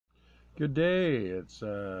Good day. It's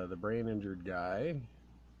the brain injured guy,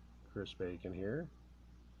 Chris Bacon here,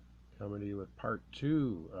 coming to you with part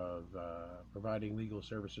two of providing legal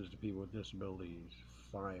services to people with disabilities.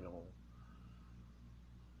 Final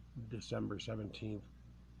December 17th,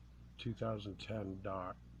 2010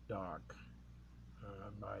 doc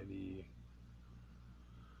by the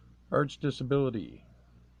Arts Disability.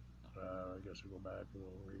 I guess we'll go back and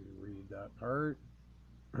we'll reread that part.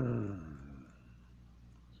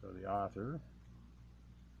 So the author.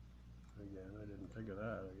 Again, I didn't think of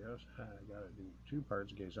that, I guess. I gotta do two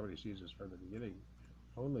parts in case somebody sees this from the beginning.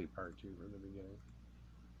 Only part two from the beginning.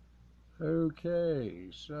 Okay,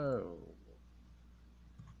 so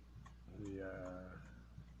the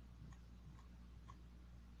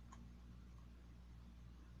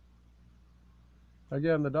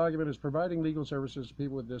again, the document is providing legal services to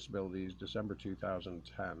people with disabilities, December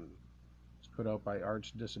 2010. It's put out by Arts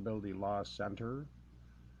Disability Law Center,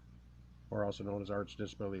 or also known as Arts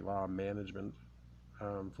Disability Law Management.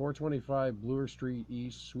 425 Bloor Street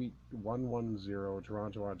East, Suite 110,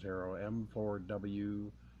 Toronto, Ontario,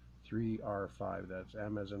 M4W3R5. That's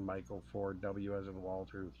M as in Michael, 4, W as in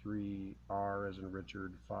Walter, 3, R as in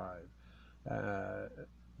Richard, 5.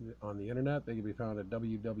 On the internet, they can be found at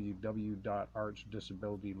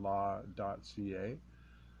www.artsdisabilitylaw.ca.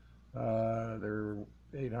 Their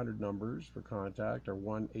 800 numbers for contact are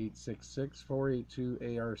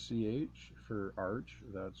 1-866-482-ARCH for ARCH.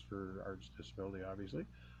 That's for Arts Disability, obviously.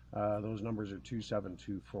 Those numbers are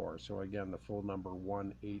 2724. So again, the full number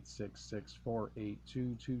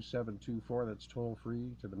 1-866-482-2724. That's toll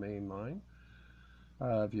free to the main line.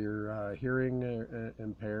 If you're hearing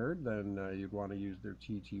impaired, then you'd want to use their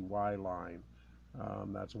TTY line.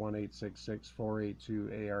 That's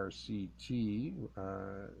 1-866-482-ARCT,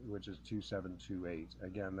 which is 2728.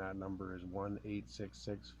 Again, that number is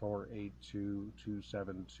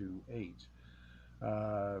 1-866-482-2728.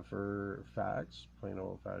 For fax, plain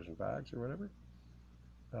old-fashioned fax or whatever,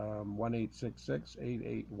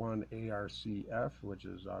 1-866-881-ARCF, which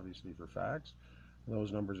is obviously for fax.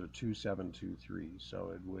 Those numbers are 2723,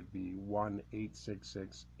 so it would be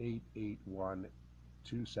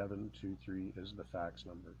 1-866-881-2723 is the fax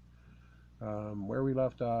number. Where we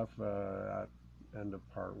left off at end of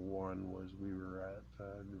part one was we were at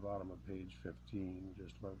the bottom of page 15,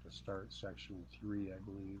 just about to start section 3, I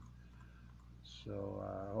believe. So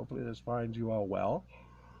hopefully this finds you all well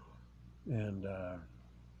and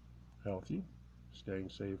healthy, staying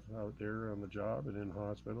safe out there on the job and in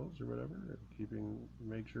hospitals or whatever, and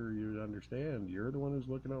make sure you understand you're the one who's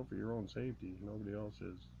looking out for your own safety. Nobody else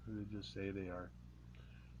is. They just say they are.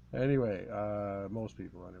 Anyway, most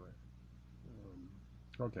people anyway.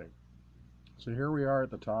 Okay, so here we are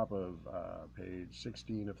at the top of page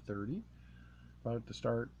 16 of 30, about to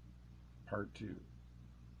start part 2.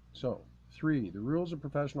 So 3, the rules of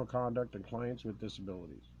professional conduct and clients with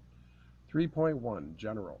disabilities. 3.1,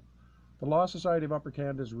 general. The Law Society of Upper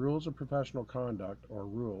Canada's Rules of Professional Conduct, or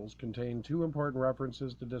rules, contain 2 important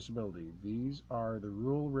references to disability. These are the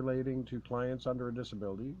rule relating to clients under a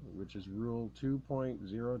disability, which is Rule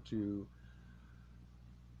 2.02,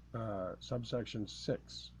 subsection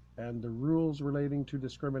 6, and the rules relating to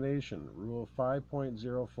discrimination, Rule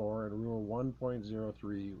 5.04 and Rule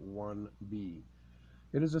 1.03, 1b.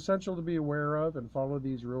 It is essential to be aware of and follow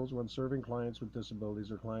these rules when serving clients with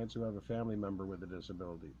disabilities or clients who have a family member with a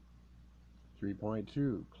disability.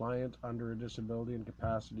 3.2, client under a disability and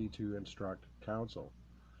capacity to instruct counsel.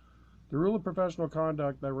 The rule of professional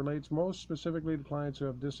conduct that relates most specifically to clients who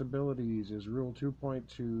have disabilities is Rule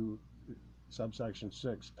 2.2, subsection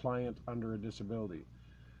 6, client under a disability.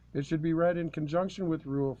 It should be read in conjunction with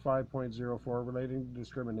Rule 5.04 relating to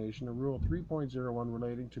discrimination and Rule 3.01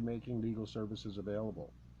 relating to making legal services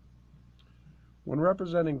available. When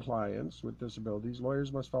representing clients with disabilities,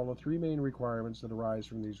 lawyers must follow 3 main requirements that arise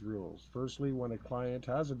from these rules. Firstly, when a client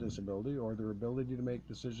has a disability or their ability to make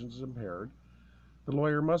decisions is impaired, the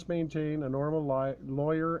lawyer must maintain a normal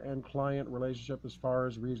lawyer and client relationship as far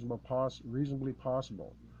as reasonably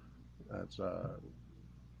possible. That's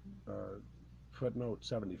footnote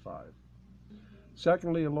 75.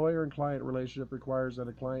 Secondly, a lawyer and client relationship requires that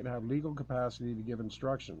a client have legal capacity to give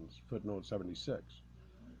instructions, footnote 76.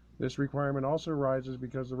 This requirement also arises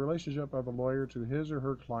because the relationship of a lawyer to his or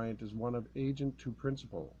her client is one of agent to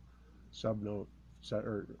principal, footnote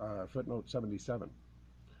 77.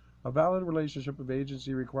 A valid relationship of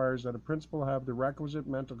agency requires that a principal have the requisite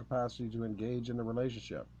mental capacity to engage in the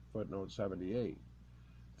relationship, footnote 78.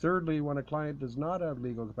 Thirdly, when a client does not have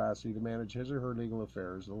legal capacity to manage his or her legal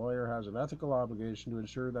affairs, the lawyer has an ethical obligation to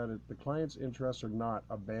ensure that the client's interests are not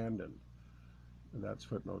abandoned. And that's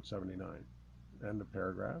footnote 79. end of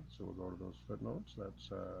paragraph. So we'll go to those footnotes. That's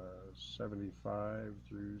 75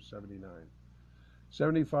 through 79.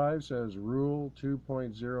 75 says Rule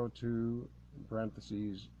 2.02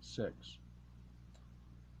 parentheses 6.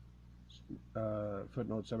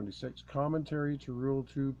 Footnote 76, commentary to Rule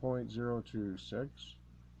 2.026.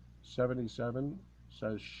 77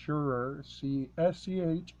 says Scherer, S-C-H-E-R-E-R,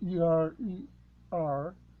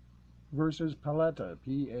 versus Paletta,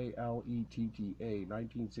 P-A-L-E-T-T-A,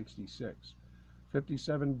 1966.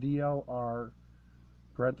 57 DLR,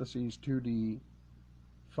 parentheses 2D,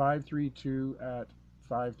 532 at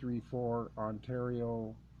 534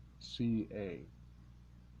 Ontario, CA.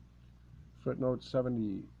 Footnote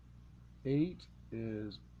 78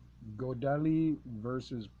 is Godelli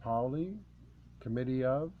versus Pauli, Committee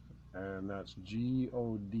of, and that's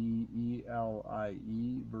G-O-D-E-L-I-E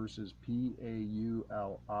versus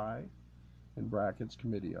P-A-U-L-I, in brackets,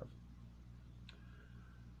 Committee of.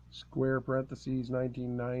 Square parentheses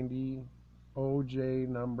 1990, OJ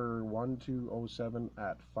number 1207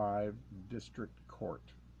 at 5 District Court.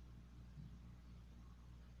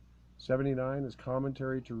 79 is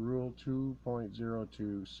commentary to Rule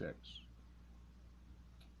 2.026.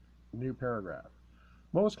 New paragraph.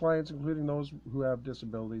 Most clients, including those who have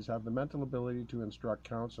disabilities, have the mental ability to instruct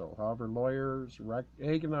counsel. However, lawyers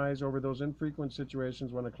agonize over those infrequent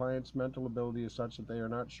situations when a client's mental ability is such that they are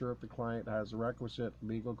not sure if the client has the requisite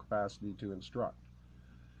legal capacity to instruct.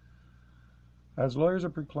 As lawyers are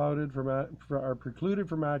precluded from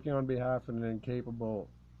acting on behalf of an incapable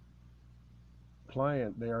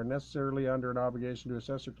client, they are necessarily under an obligation to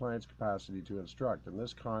assess their client's capacity to instruct. In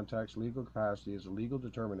this context, legal capacity is a legal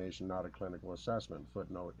determination, not a clinical assessment.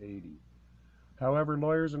 Footnote 80. However,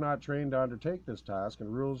 lawyers are not trained to undertake this task,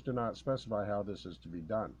 and rules do not specify how this is to be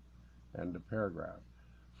done. End of paragraph.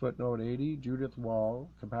 Footnote 80, Judith Wall,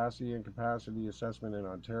 Capacity and Capacity Assessment in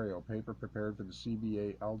Ontario, paper prepared for the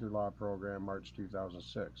CBA Elder Law Program, March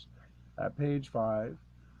 2006. At page 5,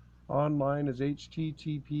 online is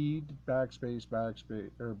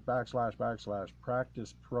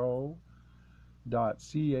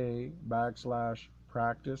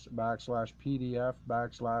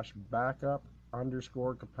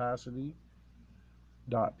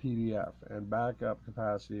and backup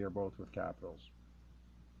capacity are both with capitals.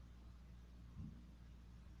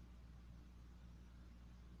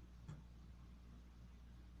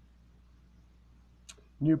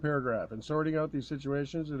 New paragraph. In sorting out these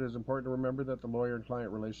situations, it is important to remember that the lawyer and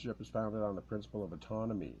client relationship is founded on the principle of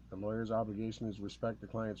autonomy. The lawyer's obligation is to respect the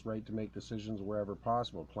client's right to make decisions wherever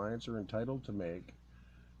possible. Clients are entitled to make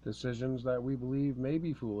decisions that we believe may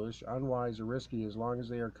be foolish, unwise, or risky as long as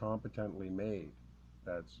they are competently made.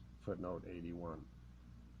 That's footnote 81.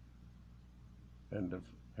 End of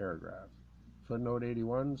paragraph. Footnote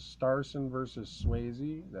 81, Starson versus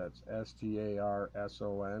Swayze, that's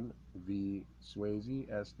S-T-A-R-S-O-N v. Swayze,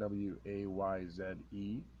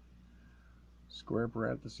 S-W-A-Y-Z-E, square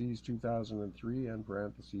parentheses 2003, end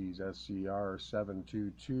parentheses SCR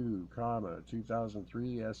 722, comma,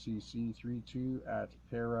 2003 SCC 32 at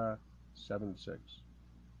para 76.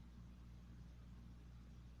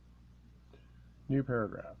 New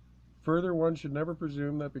paragraph. Further, one should never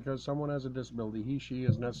presume that because someone has a disability, he/she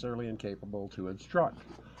is necessarily incapable to instruct.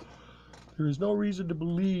 There is no reason to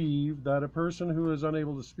believe that a person who is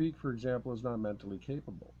unable to speak, for example, is not mentally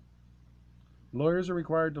capable. Lawyers are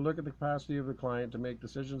required to look at the capacity of the client to make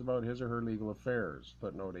decisions about his or her legal affairs.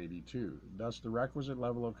 Footnote 82. Thus, the requisite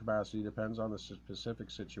level of capacity depends on the specific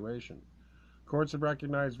situation. Courts have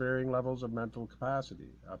recognized varying levels of mental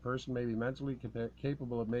capacity. A person may be mentally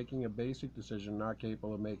capable of making a basic decision, not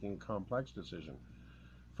capable of making a complex decision.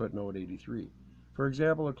 Footnote 83. For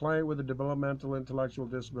example, a client with a developmental intellectual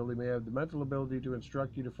disability may have the mental ability to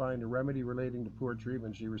instruct you to find a remedy relating to poor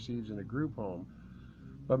treatment she receives in a group home,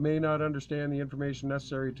 but may not understand the information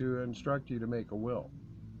necessary to instruct you to make a will.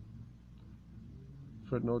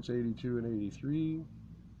 Footnotes 82 and 83.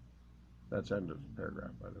 That's end of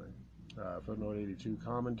paragraph, by the way. Footnote 82,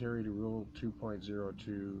 commentary to Rule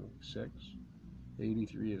 2.026.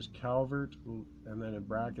 83 is Calvert, and then in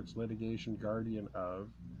brackets, litigation guardian of,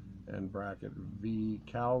 and bracket v.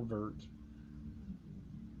 Calvert,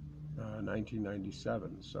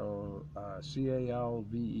 1997. So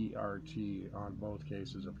C-A-L-V-E-R-T on both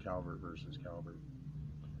cases of Calvert versus Calvert.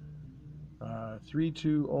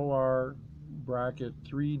 32 OR bracket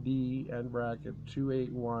 3D end bracket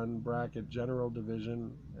 281 bracket general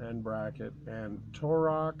division end bracket, and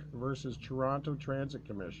Torok versus Toronto Transit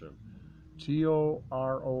Commission,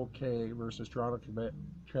 T-O-R-O-K versus Toronto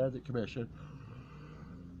Transit Commission,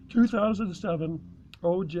 2007,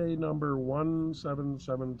 OJ number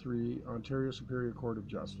 1773, Ontario Superior Court of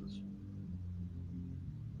Justice.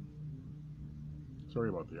 Sorry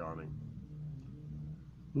about the yawning.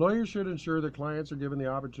 Lawyers should ensure that clients are given the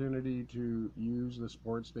opportunity to use the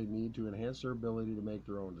supports they need to enhance their ability to make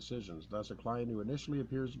their own decisions. Thus, a client who initially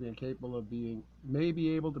appears to be incapable of may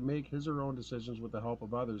be able to make his or her own decisions with the help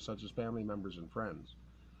of others, such as family members and friends.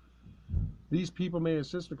 These people may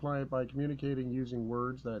assist the client by communicating using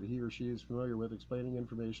words that he or she is familiar with, explaining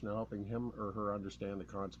information, and helping him or her understand the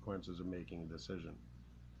consequences of making a decision.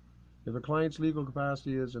 If a client's legal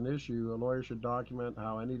capacity is an issue, a lawyer should document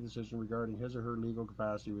how any decision regarding his or her legal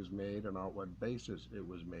capacity was made and on what basis it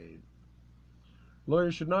was made.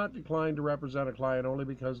 Lawyers should not decline to represent a client only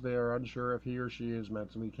because they are unsure if he or she is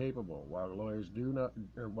mentally capable. While lawyers do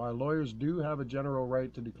have a general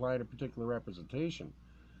right to decline a particular representation,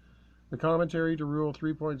 the commentary to Rule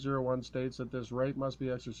 3.01 states that this right must be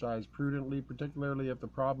exercised prudently, particularly if the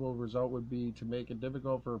probable result would be to make it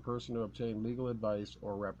difficult for a person to obtain legal advice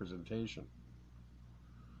or representation.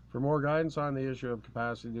 For more guidance on the issue of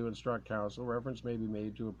capacity to instruct counsel, reference may be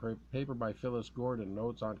made to a paper by Phyllis Gordon,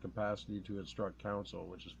 Notes on Capacity to Instruct Counsel,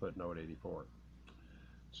 which is footnote 84.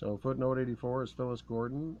 So footnote 84 is Phyllis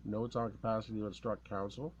Gordon, Notes on Capacity to Instruct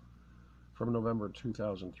Counsel, from November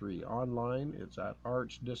 2003. Online, it's at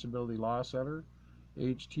Arch Disability Law Center,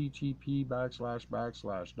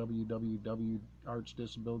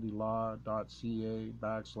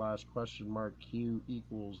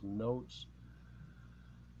 http://www.archdisabilitylaw.ca/?Q=notes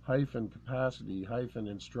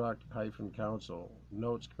 -capacity-instruct-counsel.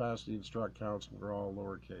 Notes capacity instruct counsel are all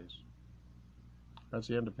lowercase. That's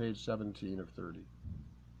the end of page 17 of 30.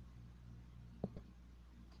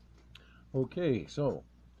 Okay, so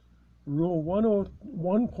Rule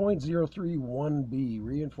 101.031b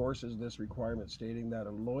reinforces this requirement, stating that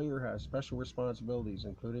a lawyer has special responsibilities,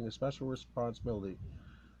 including a special responsibility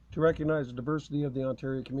to recognize the diversity of the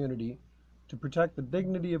Ontario community, to protect the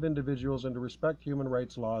dignity of individuals, and to respect human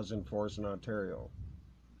rights laws in force in Ontario.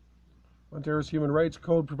 Ontario's Human Rights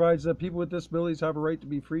Code provides that people with disabilities have a right to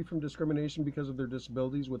be free from discrimination because of their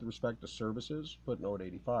disabilities with respect to services, footnote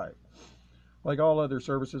 85. Like all other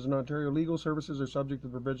services in Ontario, legal services are subject to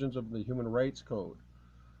the provisions of the Human Rights Code.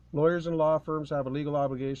 Lawyers and law firms have a legal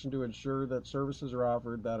obligation to ensure that services are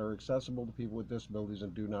offered that are accessible to people with disabilities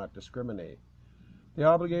and do not discriminate. The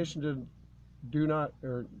obligation to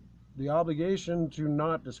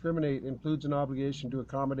not discriminate includes an obligation to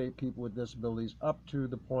accommodate people with disabilities up to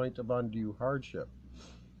the point of undue hardship.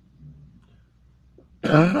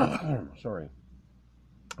 Sorry.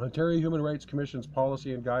 Ontario Human Rights Commission's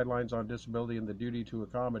policy and guidelines on disability and the duty to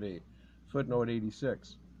accommodate, footnote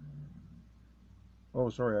 86. Oh,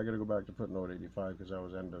 sorry, I got to go back to footnote 85 because that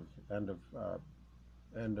was end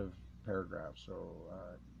of paragraph. So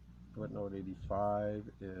footnote 85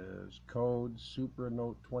 is Code Supra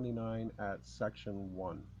Note 29 at Section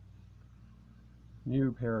 1.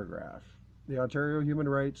 New paragraph. The Ontario Human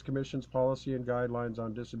Rights Commission's policy and guidelines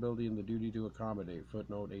on disability and the duty to accommodate,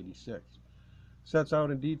 footnote 86. Sets out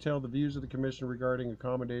in detail the views of the Commission regarding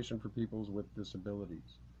accommodation for people with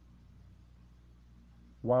disabilities.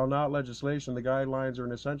 While not legislation, the guidelines are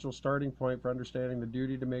an essential starting point for understanding the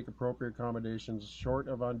duty to make appropriate accommodations short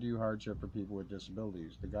of undue hardship for people with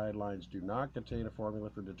disabilities. The guidelines do not contain a formula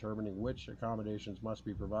for determining which accommodations must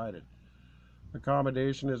be provided.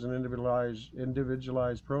 Accommodation is an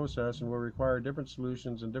individualized process and will require different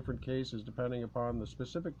solutions in different cases depending upon the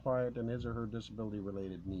specific client and his or her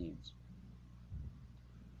disability-related needs.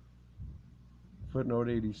 Footnote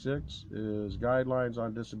 86 is Guidelines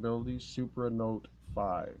on Disabilities, Supra Note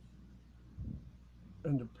 5.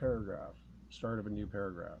 End of paragraph. Start of a new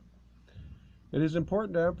paragraph. It is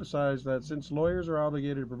important to emphasize that since lawyers are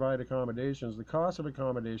obligated to provide accommodations, the cost of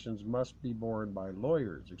accommodations must be borne by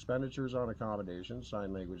lawyers. Expenditures on accommodations,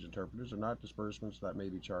 sign language interpreters, are not disbursements that may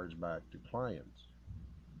be charged back to clients.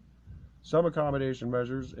 Some accommodation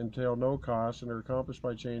measures entail no cost and are accomplished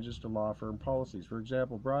by changes to law firm policies. For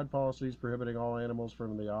example, broad policies prohibiting all animals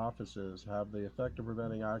from the offices have the effect of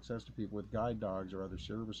preventing access to people with guide dogs or other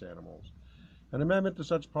service animals. An amendment to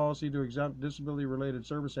such policy to exempt disability-related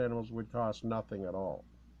service animals would cost nothing at all.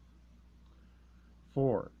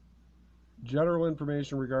 4. General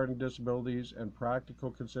information regarding disabilities and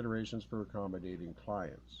practical considerations for accommodating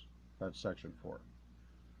clients. That's Section 4.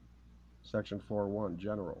 Section 4.1,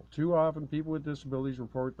 General. Too often, people with disabilities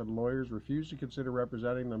report that lawyers refuse to consider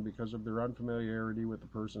representing them because of their unfamiliarity with the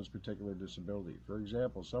person's particular disability. For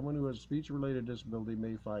example, someone who has a speech-related disability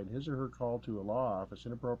may find his or her call to a law office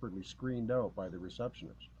inappropriately screened out by the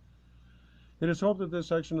receptionist. It is hoped that this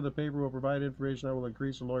section of the paper will provide information that will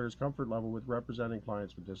increase a lawyer's comfort level with representing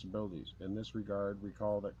clients with disabilities. In this regard,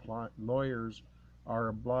 recall that lawyers are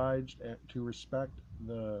obliged to respect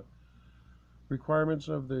the requirements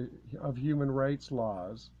of human rights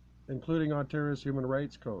laws, including Ontario's Human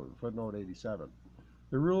Rights Code, footnote 87.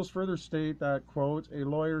 The rules further state that, quote, a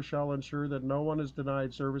lawyer shall ensure that no one is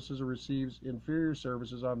denied services or receives inferior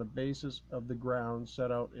services on the basis of the grounds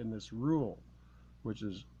set out in this rule, which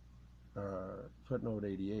is footnote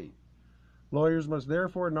 88. Lawyers must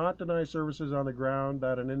therefore not deny services on the ground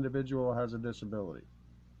that an individual has a disability.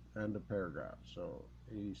 End of paragraph. So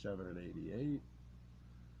 87 and 88.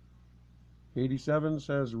 87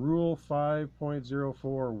 says Rule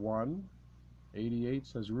 5.041. 88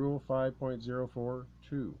 says Rule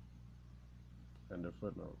 5.042. End of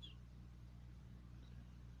footnotes.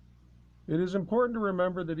 It is important to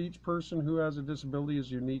remember that each person who has a disability is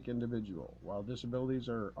a unique individual. While disabilities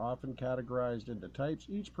are often categorized into types,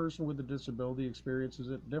 each person with a disability experiences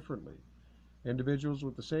it differently. Individuals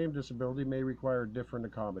with the same disability may require different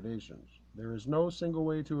accommodations. There is no single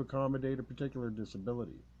way to accommodate a particular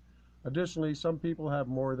disability. Additionally, some people have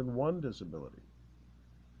more than one disability.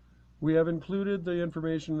 We have included the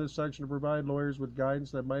information in this section to provide lawyers with guidance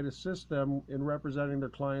that might assist them in representing their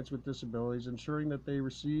clients with disabilities, ensuring that they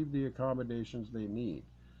receive the accommodations they need.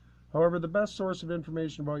 However, the best source of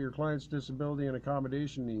information about your client's disability and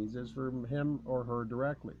accommodation needs is from him or her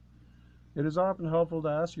directly. It is often helpful to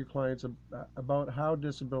ask your clients about how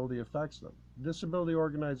disability affects them. Disability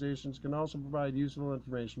organizations can also provide useful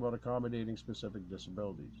information about accommodating specific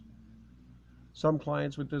disabilities. Some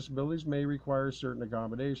clients with disabilities may require certain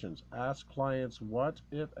accommodations. Ask clients what,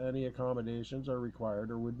 if any, accommodations are required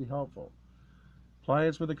or would be helpful.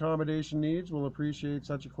 Clients with accommodation needs will appreciate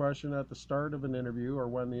such a question at the start of an interview or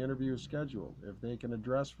when the interview is scheduled. If they can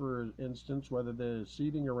address, for instance, whether the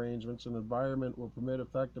seating arrangements and environment will permit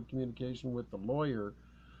effective communication with the lawyer,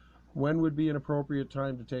 when would be an appropriate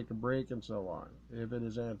time to take a break, and so on. If it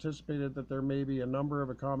is anticipated that there may be a number of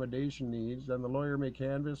accommodation needs, then the lawyer may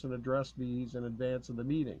canvass and address these in advance of the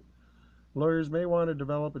meeting. Lawyers may want to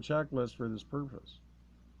develop a checklist for this purpose.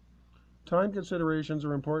 Time considerations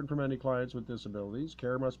are important for many clients with disabilities.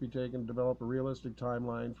 Care must be taken to develop a realistic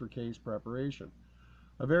timeline for case preparation.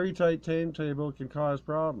 A very tight timetable can cause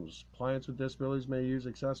problems. Clients with disabilities may use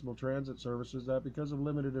accessible transit services that, because of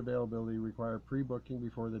limited availability, require pre-booking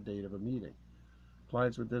before the date of a meeting.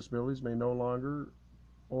 Clients with disabilities may need longer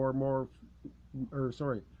or more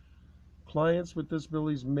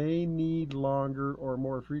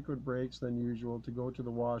frequent breaks than usual to go to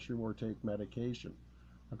the washroom or take medication.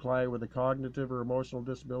 A client with a cognitive or emotional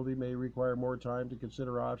disability may require more time to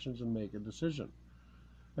consider options and make a decision.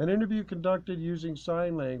 An interview conducted using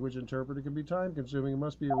sign language interpreter can be time-consuming and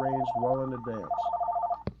must be arranged well in advance.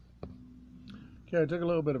 Okay, I took a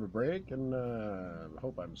little bit of a break, and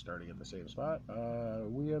hope I'm starting at the same spot.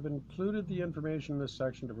 We have included the information in this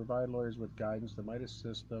section to provide lawyers with guidance that might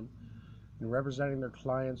assist them in representing their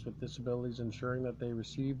clients with disabilities, ensuring that they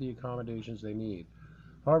receive the accommodations they need.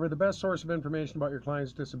 However, the best source of information about your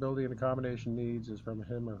client's disability and accommodation needs is from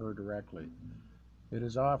him or her directly. It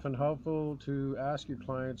is often helpful to ask your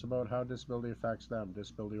clients about how disability affects them.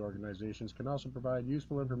 Disability organizations can also provide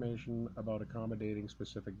useful information about accommodating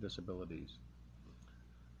specific disabilities.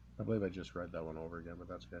 I believe I just read that one over again, but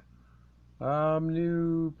that's okay.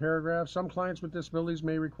 New paragraph. Some clients with disabilities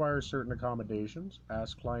may require certain accommodations.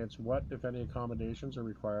 Ask clients what, if any, accommodations are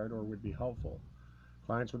required or would be helpful.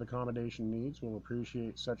 Clients with accommodation needs will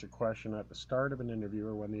appreciate such a question at the start of an interview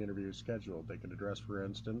or when the interview is scheduled. They can address, for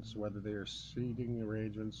instance, whether their seating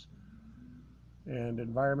arrangements and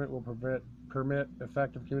environment will permit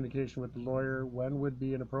effective communication with the lawyer, when would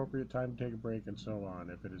be an appropriate time to take a break, and so on.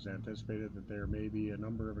 If it is anticipated that there may be a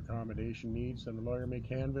number of accommodation needs, then the lawyer may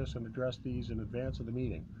canvass and address these in advance of the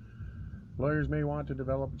meeting. Lawyers may want to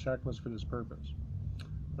develop a checklist for this purpose.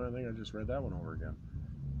 I think I just read that one over again.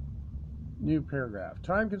 New paragraph.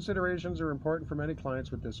 Time considerations are important for many clients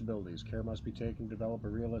with disabilities. Care must be taken to develop a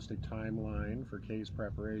realistic timeline for case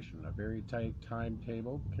preparation. A very tight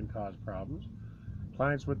timetable can cause problems.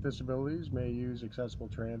 Clients with disabilities may use accessible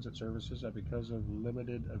transit services that, because of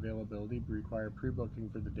limited availability, require pre-booking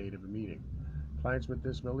for the date of a meeting. Clients with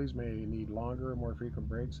disabilities may need longer or more frequent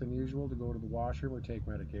breaks than usual to go to the washroom or take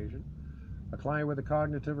medication. A client with a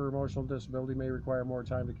cognitive or emotional disability may require more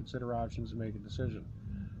time to consider options and make a decision.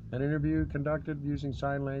 An interview conducted using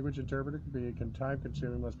sign language interpreter can be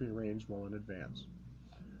time-consuming and must be arranged well in advance.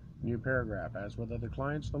 New paragraph. As with other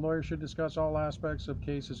clients, the lawyer should discuss all aspects of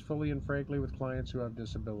cases fully and frankly with clients who have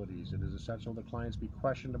disabilities. It is essential that clients be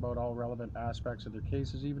questioned about all relevant aspects of their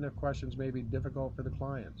cases, even if questions may be difficult for the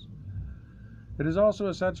clients. It is also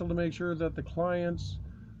essential to make sure that the clients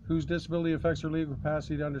whose disability affects their legal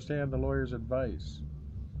capacity to understand the lawyer's advice.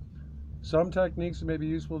 Some techniques that may be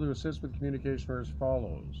useful to assist with communication are as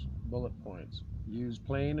follows. Bullet points. Use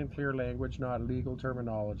plain and clear language, not legal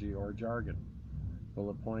terminology or jargon.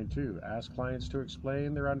 Bullet point 2. Ask clients to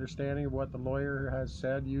explain their understanding of what the lawyer has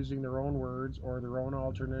said using their own words or their own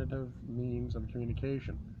alternative means of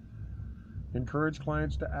communication. Encourage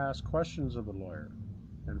clients to ask questions of the lawyer.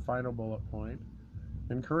 And final bullet point.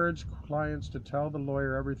 Encourage clients to tell the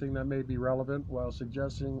lawyer everything that may be relevant while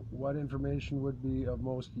suggesting what information would be of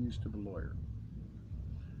most use to the lawyer.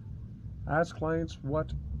 Ask clients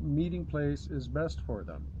what meeting place is best for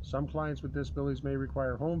them. Some clients with disabilities may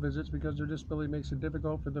require home visits because their disability makes it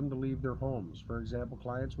difficult for them to leave their homes. For example,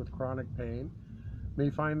 clients with chronic pain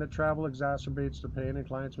may find that travel exacerbates the pain, and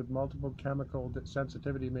clients with multiple chemical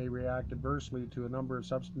sensitivity may react adversely to a number of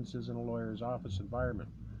substances in a lawyer's office environment.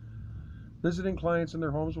 Visiting clients in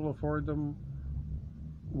their homes will afford them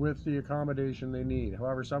with the accommodation they need.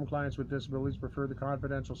 However, some clients with disabilities prefer the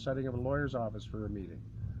confidential setting of a lawyer's office for a meeting.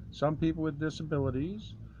 Some people with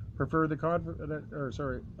disabilities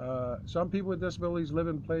some people with disabilities live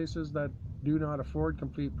in places that do not afford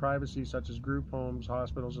complete privacy, such as group homes,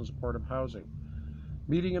 hospitals, and supportive housing.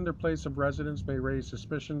 Meeting in their place of residence may raise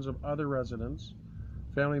suspicions of other residents,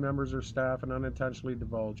 family members, or staff, and unintentionally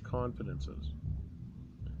divulge confidences.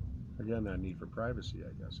 Again, that need for privacy,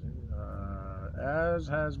 I guess. As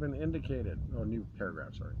has been indicated, new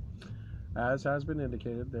paragraph, sorry. As has been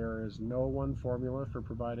indicated, there is no one formula for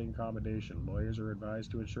providing accommodation. Lawyers are advised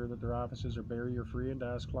to ensure that their offices are barrier-free and to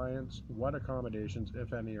ask clients what accommodations,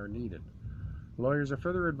 if any, are needed. Lawyers are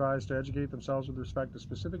further advised to educate themselves with respect to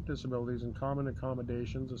specific disabilities and common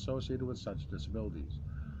accommodations associated with such disabilities.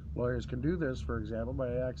 Lawyers can do this, for example, by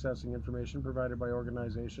accessing information provided by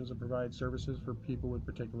organizations that provide services for people with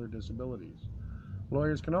particular disabilities.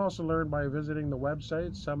 Lawyers can also learn by visiting the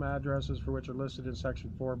websites, some addresses for which are listed in Section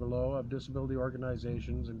 4 below, of disability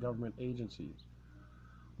organizations and government agencies.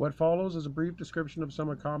 What follows is a brief description of some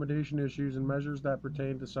accommodation issues and measures that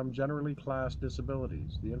pertain to some generally classed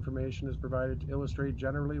disabilities. The information is provided to illustrate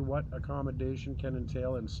generally what accommodation can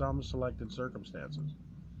entail in some selected circumstances.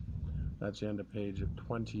 That's the end of page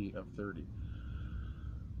 20 of 30.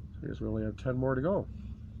 I guess we only have 10 more to go.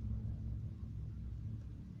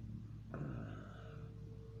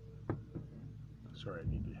 Sorry,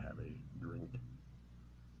 I need to have a drink.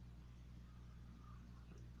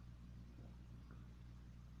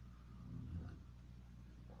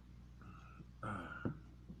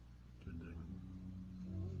 Good thing.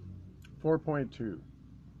 4.2.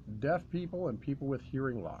 Deaf people and people with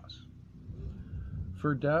hearing loss.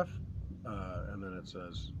 For deaf, and then it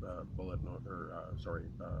says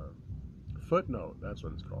footnote, that's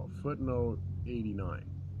what it's called, footnote 89.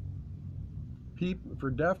 For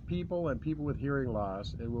deaf people and people with hearing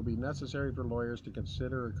loss, it will be necessary for lawyers to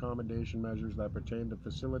consider accommodation measures that pertain to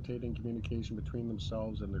facilitating communication between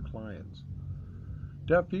themselves and their clients.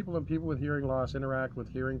 Deaf people and people with hearing loss interact with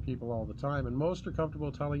hearing people all the time, and most are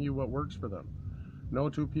comfortable telling you what works for them. No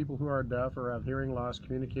two people who are deaf or have hearing loss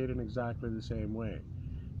communicate in exactly the same way.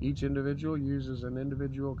 Each individual uses an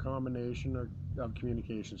individual combination of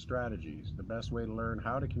communication strategies. The best way to learn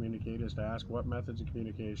how to communicate is to ask what methods of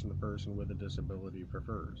communication the person with a disability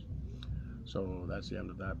prefers. So that's the end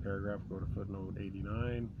of that paragraph. Go to footnote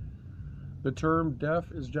 89. The term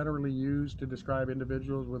deaf is generally used to describe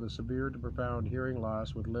individuals with a severe to profound hearing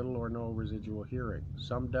loss with little or no residual hearing.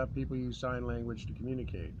 Some deaf people use sign language to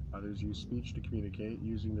communicate. Others use speech to communicate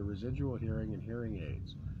using the residual hearing and hearing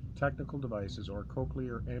aids, technical devices or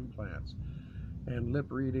cochlear implants, and lip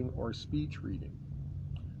reading or speech reading.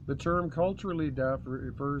 The term culturally deaf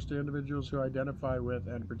refers to individuals who identify with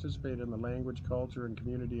and participate in the language, culture, and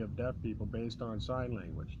community of deaf people based on sign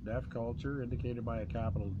language. Deaf culture, indicated by a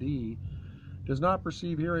capital D, does not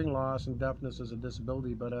perceive hearing loss and deafness as a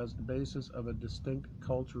disability, but as the basis of a distinct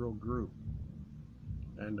cultural group.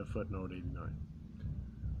 End of footnote 89.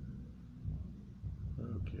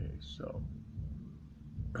 Okay, so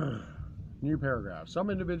new paragraph. Some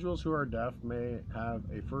individuals who are deaf may have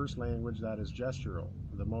a first language that is gestural.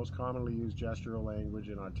 The most commonly used gestural language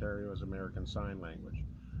in Ontario is American Sign Language.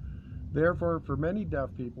 Therefore, for many deaf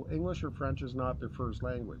people, English or French is not their first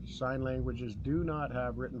language. Sign languages do not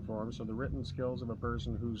have written forms, so the written skills of a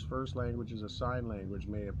person whose first language is a sign language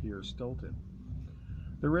may appear stilted.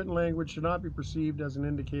 The written language should not be perceived as an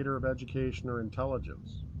indicator of education or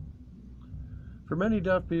intelligence. For many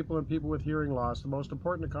deaf people and people with hearing loss, the most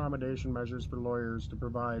important accommodation measures for lawyers to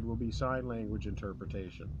provide will be sign language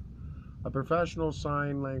interpretation. A professional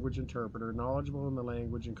sign language interpreter, knowledgeable in the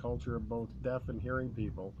language and culture of both deaf and hearing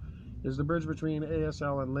people, is the bridge between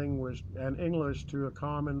ASL and English to a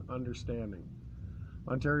common understanding.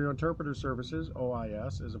 Ontario Interpreter Services,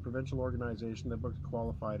 OIS, is a provincial organization that books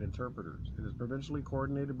qualified interpreters. It is provincially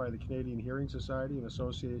coordinated by the Canadian Hearing Society and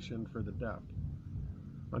Association for the Deaf.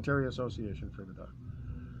 Ontario Association for the Deaf.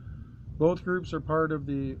 Both groups are part of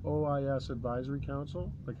the OIS Advisory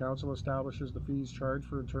Council. The Council establishes the fees charged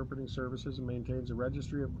for interpreting services and maintains a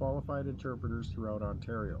registry of qualified interpreters throughout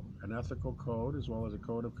Ontario. An ethical code, as well as a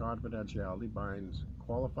code of confidentiality, binds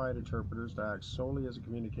qualified interpreters to act solely as a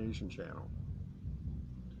communication channel.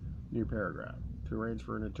 New paragraph. To arrange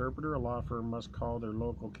for an interpreter, a law firm must call their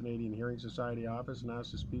local Canadian Hearing Society office and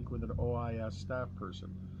ask to speak with an OIS staff person.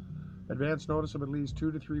 Advance notice of at least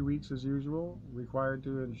 2 to 3 weeks is usually required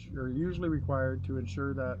to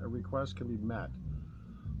ensure that a request can be met,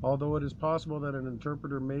 although it is possible that an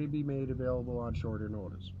interpreter may be made available on shorter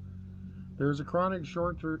notice. There is a chronic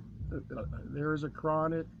shortage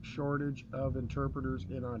of interpreters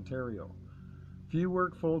in Ontario. Few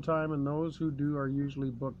work full-time, and those who do are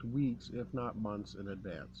usually booked weeks, if not months, in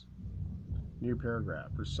advance. New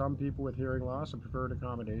paragraph. For some people with hearing loss, a preferred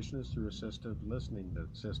accommodation is through assistive listening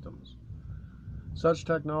systems. Such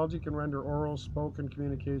technology can render oral spoken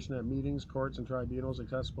communication at meetings, courts, and tribunals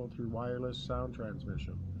accessible through wireless sound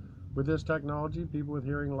transmission. With this technology, people with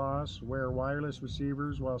hearing loss wear wireless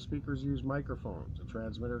receivers while speakers use microphones. A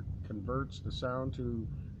transmitter converts the sound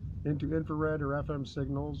into infrared or FM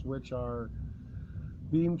signals, which are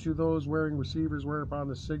beamed to those wearing receivers, whereupon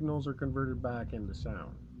the signals are converted back into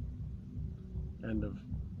sound. End of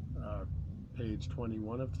page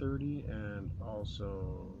 21 of 30, and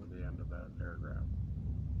also the end of that paragraph.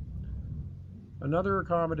 Another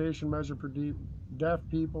accommodation measure for deaf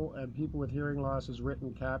people and people with hearing loss is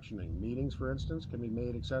written captioning. Meetings, for instance, can be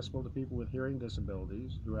made accessible to people with hearing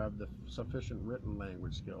disabilities who have the sufficient written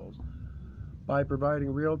language skills by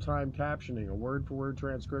providing real-time captioning, a word-for-word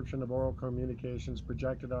transcription of oral communications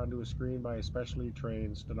projected onto a screen by a specially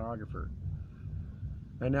trained stenographer.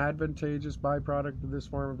 An advantageous byproduct of this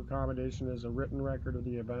form of accommodation is a written record of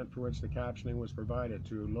the event for which the captioning was provided.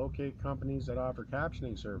 To locate companies that offer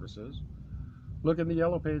captioning services, look in the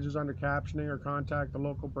yellow pages under captioning or contact the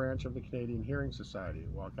local branch of the Canadian Hearing Society.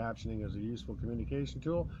 While captioning is a useful communication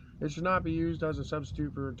tool, it should not be used as a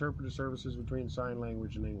substitute for interpreter services between sign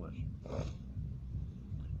language and English.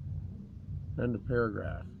 End of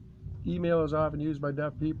paragraph. Email is often used by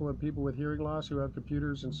deaf people and people with hearing loss who have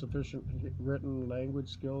computers and sufficient written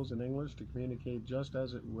language skills in English to communicate just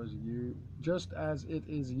as it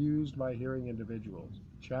is used by hearing individuals.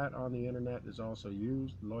 Chat on the internet is also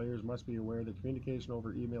used. Lawyers must be aware that communication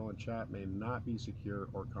over email and chat may not be secure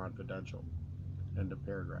or confidential. End of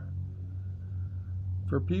paragraph.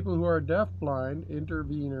 For people who are deafblind,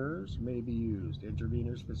 interveners may be used.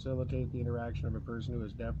 Interveners facilitate the interaction of a person who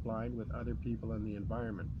is deafblind with other people in the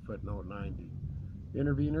environment. Footnote 90.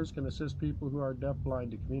 Interveners can assist people who are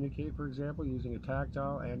deafblind to communicate, for example, using a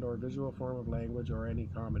tactile and/or visual form of language or any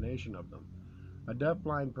combination of them. A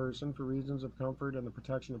deafblind person, for reasons of comfort and the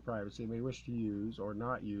protection of privacy, may wish to use or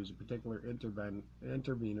not use a particular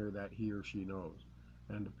intervener that he or she knows.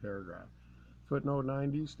 End of paragraph. Footnote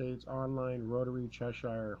 90 states online Rotary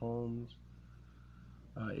Cheshire Homes,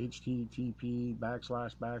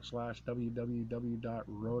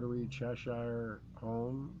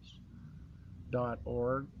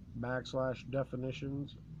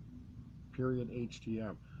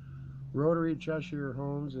 Rotary Cheshire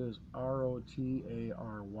Homes is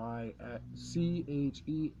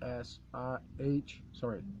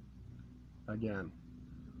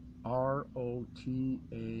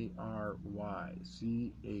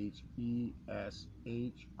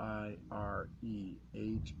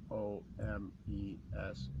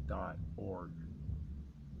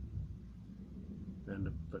End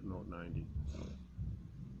of footnote 90.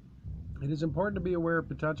 It is important to be aware of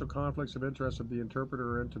potential conflicts of interest if the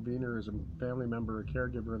interpreter or intervener is a family member or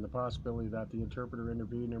caregiver, and the possibility that the interpreter or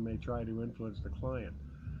intervener may try to influence the client.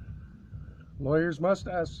 Lawyers must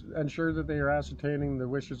ensure that they are ascertaining the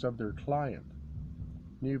wishes of their client.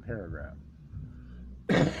 New paragraph.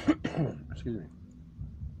 Excuse me.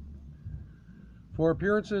 For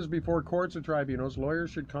appearances before courts or tribunals,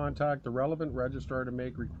 lawyers should contact the relevant registrar to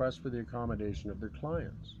make requests for the accommodation of their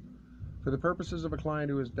clients. For the purposes of a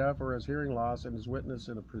client who is deaf or has hearing loss and is witness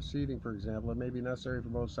in a proceeding, for example, it may be necessary for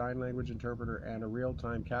both sign language interpreter and a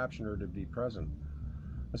real-time captioner to be present.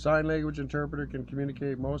 A sign language interpreter can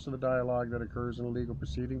communicate most of the dialogue that occurs in a legal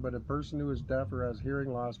proceeding, but a person who is deaf or has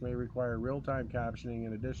hearing loss may require real-time captioning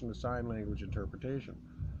in addition to sign language interpretation.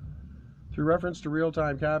 Through reference to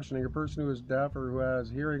real-time captioning, a person who is deaf or who has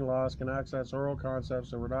hearing loss can access oral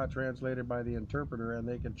concepts that were not translated by the interpreter, and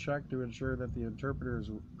they can check to ensure that the interpreter is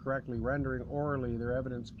correctly rendering orally their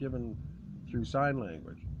evidence given through sign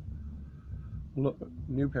language.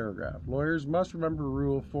 New paragraph. Lawyers must remember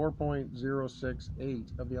Rule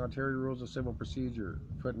 4.068 of the Ontario Rules of Civil Procedure,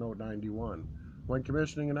 footnote 91. When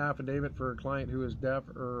commissioning an affidavit for a client who is deaf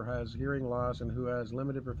or has hearing loss and who has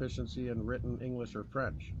limited proficiency in written English or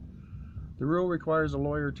French, the rule requires a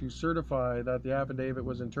lawyer to certify that the affidavit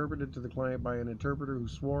was interpreted to the client by an interpreter who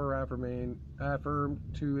swore or affirmed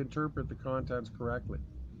to interpret the contents correctly.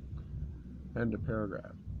 End of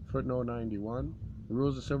paragraph. Footnote 91. The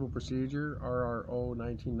Rules of Civil Procedure, RRO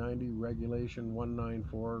 1990, Regulation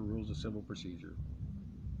 194, Rules of Civil Procedure.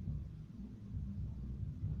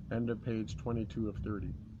 End of page 22 of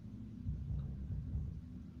 30.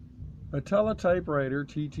 A teletypewriter,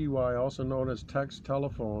 TTY, also known as text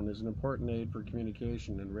telephone, is an important aid for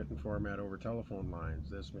communication in written format over telephone lines.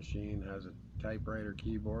 This machine has a typewriter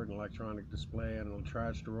keyboard, an electronic display, and an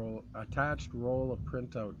attached roll of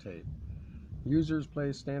printout tape. Users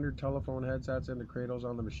place standard telephone headsets into cradles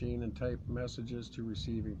on the machine and type messages to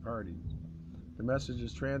receiving parties. The message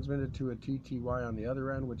is transmitted to a TTY on the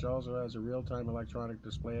other end, which also has a real-time electronic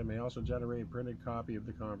display and may also generate a printed copy of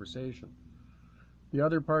the conversation. The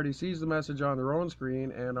other party sees the message on their own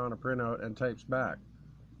screen and on a printout and types back.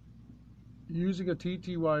 Using a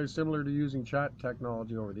TTY is similar to using chat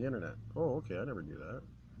technology over the internet. Oh, okay, I never knew that.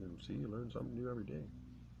 See, you learn something new every day.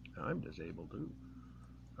 I'm disabled too.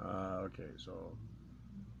 Okay, so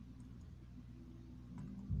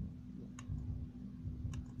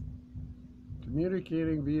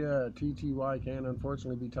communicating via TTY can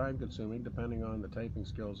unfortunately be time-consuming depending on the typing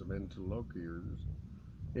skills of interlocutors,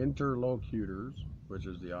 which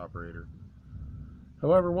is the operator.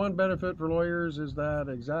 However, one benefit for lawyers is that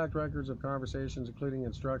exact records of conversations, including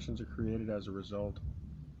instructions, are created as a result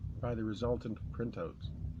by the resultant printouts.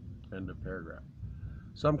 End of paragraph.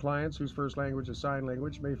 Some clients whose first language is sign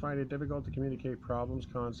language may find it difficult to communicate problems,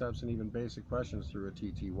 concepts, and even basic questions through a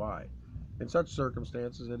TTY. In such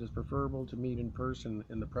circumstances, it is preferable to meet in person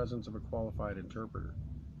in the presence of a qualified interpreter.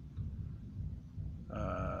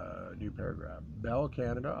 New paragraph. Bell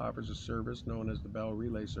Canada offers a service known as the Bell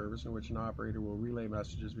Relay Service, in which an operator will relay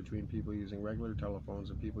messages between people using regular telephones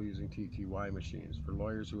and people using TTY machines. For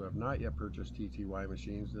lawyers who have not yet purchased TTY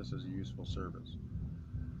machines, this is a useful service.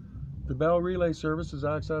 The Bell Relay Service is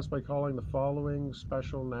accessed by calling the following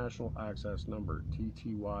special national access number.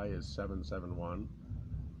 TTY is 771,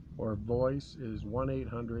 or voice is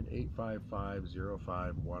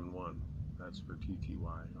 1-800-855-0511. That's for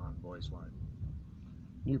TTY on voice line.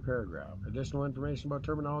 New paragraph. Additional information about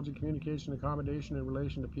terminology, communication, accommodation in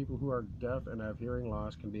relation to people who are deaf and have hearing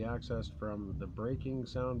loss can be accessed from the Breaking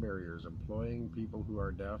Sound Barriers, employing people who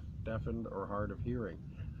are deaf, deafened, or hard of hearing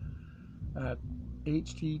at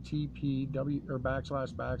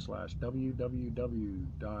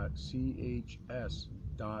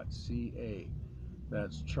http://www.chs.ca.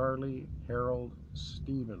 That's Charlie Harold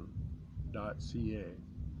Stephen.ca.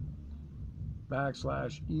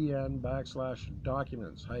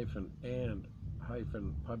 /en/documents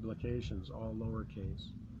 -publications, all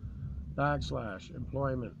lowercase.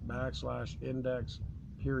 /employment /index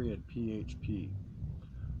 .php.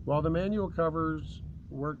 While the manual covers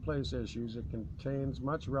workplace issues, it contains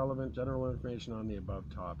much relevant general information on the above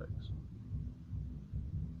topics.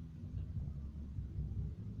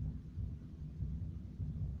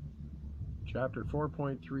 Chapter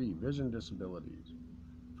 4.3, Vision Disabilities.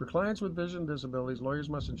 For clients with vision disabilities, lawyers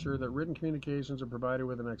must ensure that written communications are provided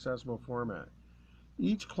with an accessible format.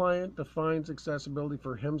 Each client defines accessibility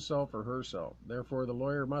for himself or herself. Therefore, the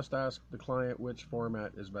lawyer must ask the client which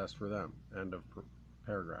format is best for them. End of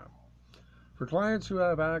paragraph. For clients who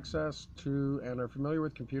have access to and are familiar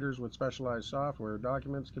with computers with specialized software,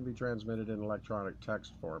 documents can be transmitted in electronic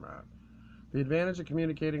text format. The advantage of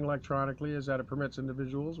communicating electronically is that it permits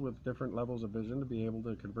individuals with different levels of vision to be able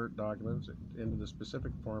to convert documents into the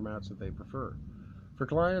specific formats that they prefer. For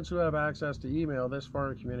clients who have access to email, this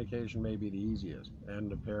form of communication may be the easiest.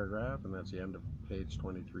 End of paragraph, and that's the end of page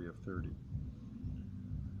 23 of 30.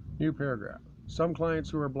 New paragraph. Some clients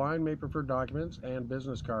who are blind may prefer documents and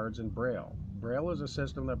business cards in Braille. Braille is a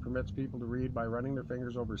system that permits people to read by running their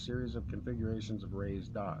fingers over a series of configurations of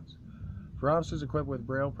raised dots. For offices equipped with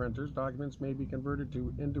Braille printers, documents may be converted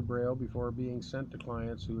into Braille before being sent to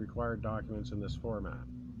clients who require documents in this format.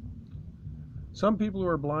 Some people who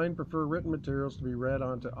are blind prefer written materials to be read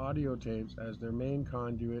onto audio tapes as their main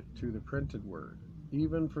conduit to the printed word.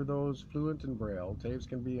 Even for those fluent in Braille, tapes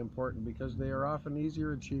can be important because they are often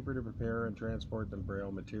easier and cheaper to prepare and transport than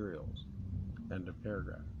Braille materials. End of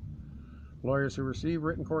paragraph. Lawyers who receive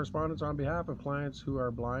written correspondence on behalf of clients who are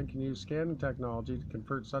blind can use scanning technology to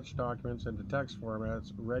convert such documents into text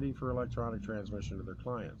formats ready for electronic transmission to their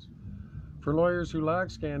clients. For lawyers who lack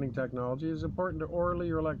scanning technology, it is important to orally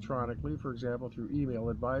or electronically, for example through email,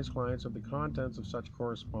 advise clients of the contents of such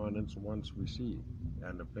correspondence once received.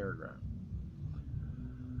 End of paragraph.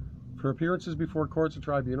 For appearances before courts or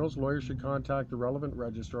tribunals, lawyers should contact the relevant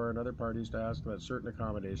registrar and other parties to ask that certain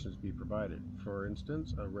accommodations be provided. For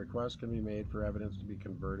instance, a request can be made for evidence to be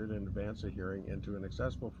converted in advance of hearing into an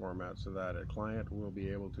accessible format so that a client will be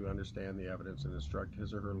able to understand the evidence and instruct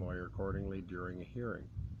his or her lawyer accordingly during a hearing.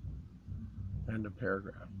 End of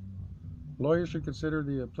paragraph. Lawyers should consider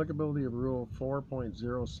the applicability of Rule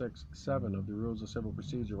 4.067 of the Rules of Civil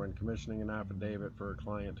Procedure when commissioning an affidavit for a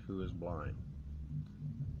client who is blind.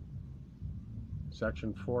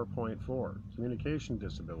 Section 4.4, Communication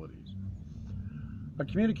Disabilities. A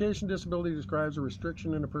communication disability describes a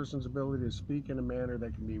restriction in a person's ability to speak in a manner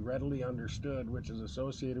that can be readily understood, which is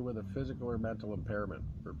associated with a physical or mental impairment.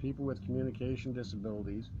 For people with communication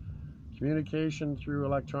disabilities, communication through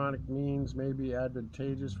electronic means may be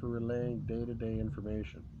advantageous for relaying day-to-day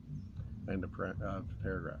information. End of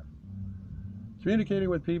paragraph. Communicating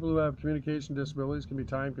with people who have communication disabilities can be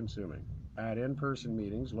time-consuming. At in-person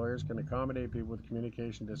meetings, lawyers can accommodate people with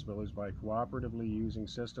communication disabilities by cooperatively using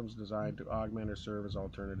systems designed to augment or serve as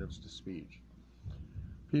alternatives to speech.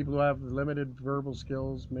 People who have limited verbal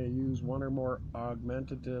skills may use one or more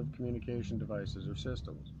augmentative communication devices or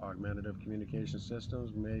systems. Augmentative communication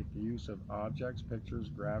systems make use of objects, pictures,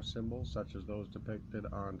 graph symbols, such as those depicted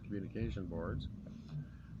on communication boards,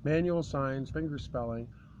 manual signs, finger spelling,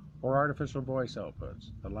 or artificial voice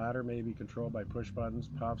outputs. The latter may be controlled by push buttons,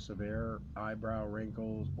 puffs of air, eyebrow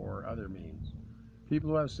wrinkles, or other means.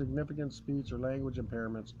 People who have significant speech or language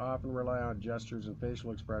impairments often rely on gestures and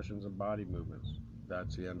facial expressions and body movements.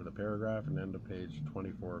 That's the end of the paragraph and end of page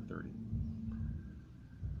 24 of 30.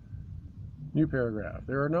 New paragraph.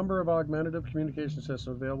 There are a number of augmentative communication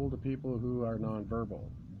systems available to people who are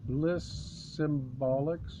nonverbal. Bliss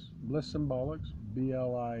symbolics,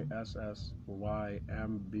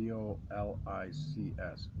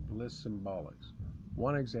 B-L-I-S-S-Y-M-B-O-L-I-C-S, Bliss symbolics.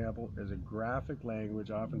 One example is a graphic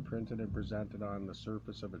language often printed and presented on the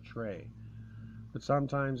surface of a tray, but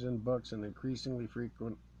sometimes in books and increasingly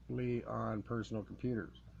frequently on personal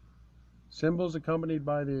computers. Symbols accompanied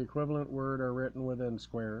by the equivalent word are written within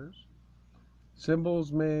squares.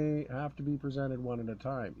 Symbols may have to be presented one at a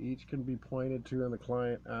time. Each can be pointed to and the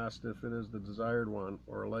client asked if it is the desired one,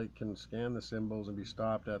 or a light can scan the symbols and be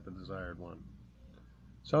stopped at the desired one.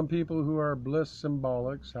 Some people who are bliss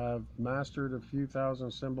symbolics have mastered a few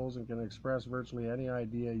thousand symbols and can express virtually any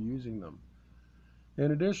idea using them.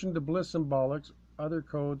 In addition to bliss symbolics, other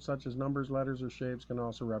codes such as numbers, letters, or shapes can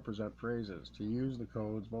also represent phrases. To use the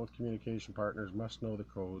codes, both communication partners must know the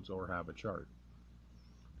codes or have a chart.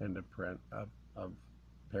 End of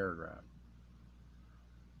paragraph.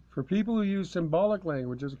 For people who use symbolic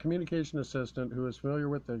languages, a communication assistant who is familiar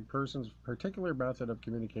with the person's particular method of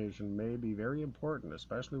communication may be very important,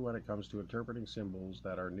 especially when it comes to interpreting symbols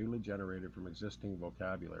that are newly generated from existing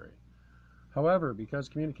vocabulary. However, because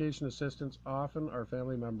communication assistants often are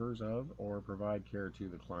family members of or provide care to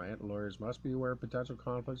the client, lawyers must be aware of potential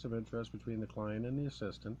conflicts of interest between the client and the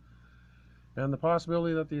assistant, and the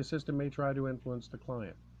possibility that the assistant may try to influence the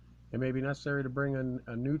client. It may be necessary to bring in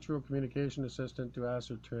a neutral communication assistant to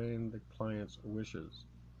ascertain the client's wishes.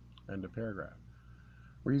 End of paragraph.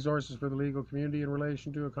 Resources for the legal community in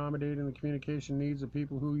relation to accommodating the communication needs of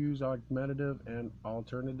people who use augmentative and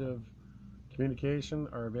alternative communication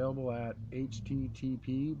are available at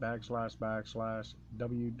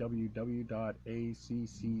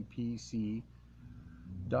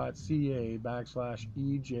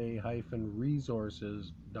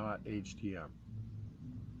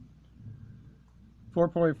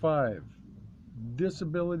 4.5.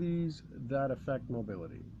 Disabilities that affect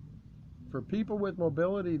mobility. For people with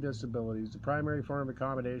mobility disabilities, the primary form of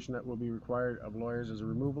accommodation that will be required of lawyers is a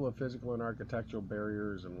removal of physical and architectural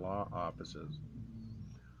barriers in law offices.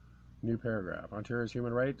 New paragraph. Ontario's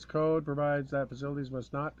Human Rights Code provides that facilities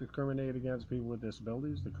must not discriminate against people with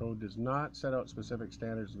disabilities. The code does not set out specific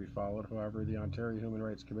standards to be followed. However, the Ontario Human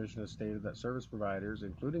Rights Commission has stated that service providers,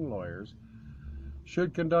 including lawyers,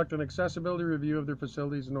 should conduct an accessibility review of their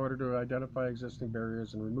facilities in order to identify existing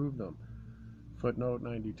barriers and remove them. Footnote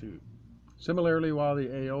 92. Similarly, while the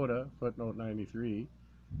AOTA, footnote 93,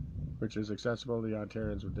 which is Accessibility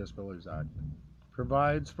Ontarians with Disabilities Act,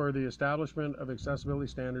 provides for the establishment of accessibility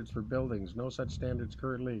standards for buildings, no such standards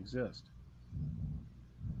currently exist.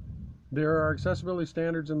 There are accessibility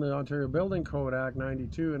standards in the Ontario Building Code Act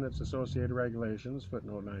 92 and its associated regulations,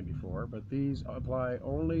 footnote 94, but these apply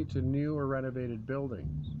only to new or renovated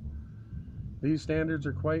buildings. These standards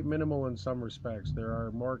are quite minimal in some respects. There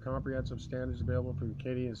are more comprehensive standards available from the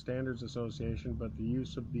Canadian Standards Association, but the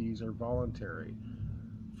use of these are voluntary.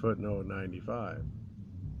 Footnote 95.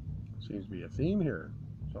 Seems to be a theme here.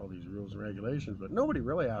 It's all these rules and regulations, but nobody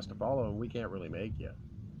really has to follow them. We can't really make yet.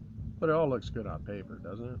 But it all looks good on paper,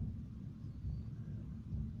 doesn't it?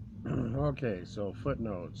 Okay, so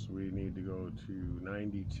footnotes. We need to go to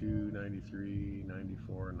 92, 93,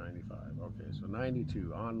 94, and 95. Okay, so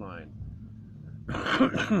 92, online.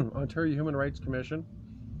 Ontario Human Rights Commission,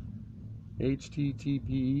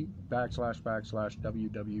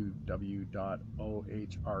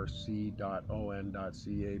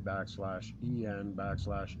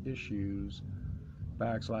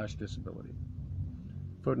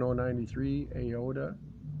 Footnote 93, AODA,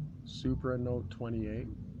 Supra Note 28.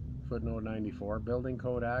 Footnote 94, Building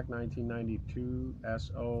Code Act 1992,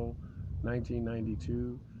 SO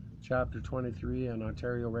 1992, Chapter 23, and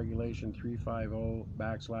Ontario Regulation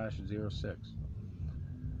 350/06.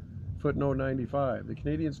 Footnote 95, the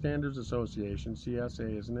Canadian Standards Association,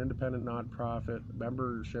 CSA, is an independent non-profit,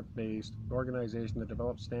 membership-based organization that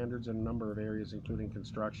develops standards in a number of areas, including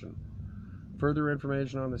construction. Further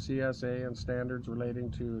information on the CSA and standards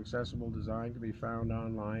relating to accessible design can be found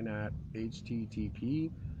online at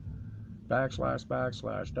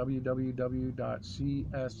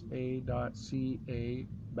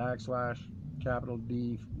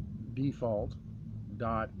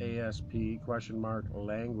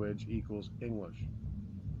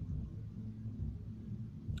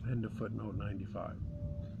End of footnote 95.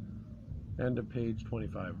 End of page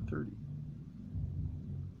 25 and 30.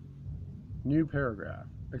 New paragraph.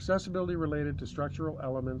 Accessibility related to structural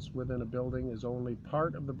elements within a building is only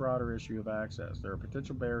part of the broader issue of access. There are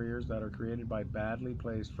potential barriers that are created by badly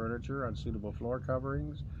placed furniture, unsuitable floor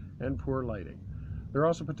coverings, and poor lighting. There are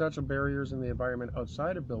also potential barriers in the environment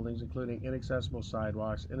outside of buildings, including inaccessible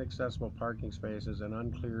sidewalks, inaccessible parking spaces, and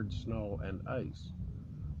uncleared snow and ice.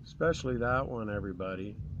 Especially that one,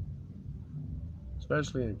 everybody.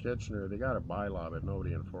 Especially in Kitchener. They got a bylaw, but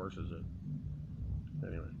nobody enforces it.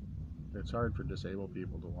 Anyway. It's hard for disabled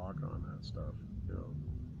people to walk on that stuff. You know,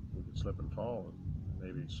 you could slip and fall and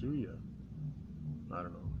maybe sue you. I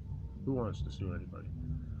don't know. Who wants to sue anybody?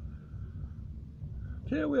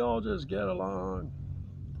 Can't we all just get along?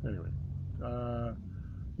 Anyway,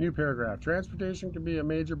 new paragraph. Transportation can be a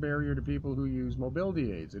major barrier to people who use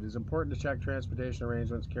mobility aids. It is important to check transportation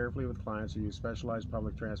arrangements carefully with clients who use specialized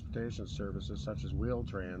public transportation services such as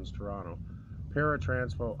Wheel-Trans, Toronto,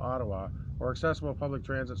 Paratranspo, Ottawa, or accessible public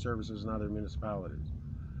transit services in other municipalities.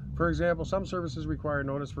 For example, some services require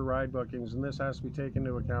notice for ride bookings, and this has to be taken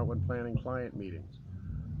into account when planning client meetings.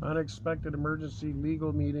 Unexpected emergency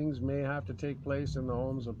legal meetings may have to take place in the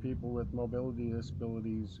homes of people with mobility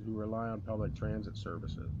disabilities who rely on public transit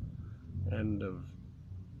services. End of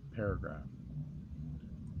paragraph.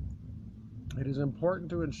 It is important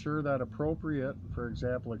to ensure that appropriate, for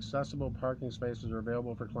example, accessible parking spaces are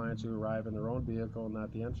available for clients who arrive in their own vehicle and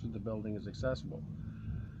that the entrance to the building is accessible.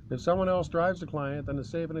 If someone else drives the client, then a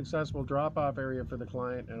safe and accessible drop-off area for the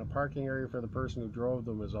client and a parking area for the person who drove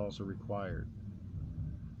them is also required.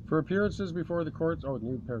 For appearances before the courts,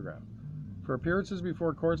 new paragraph. For appearances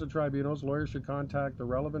before courts and tribunals, lawyers should contact the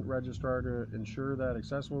relevant registrar to ensure that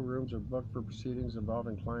accessible rooms are booked for proceedings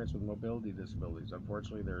involving clients with mobility disabilities.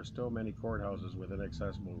 Unfortunately, there are still many courthouses with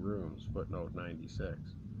inaccessible rooms. Footnote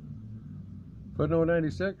 96. Footnote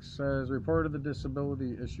 96 says, report of the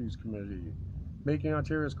Disability Issues Committee. Making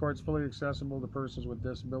Ontario's courts fully accessible to persons with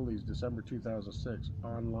disabilities, December 2006.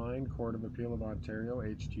 Online, Court of Appeal of Ontario,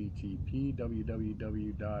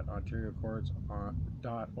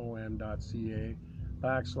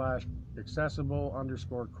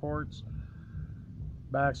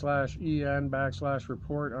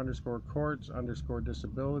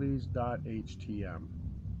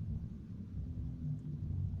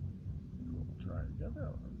 We'll try to get that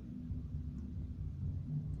one.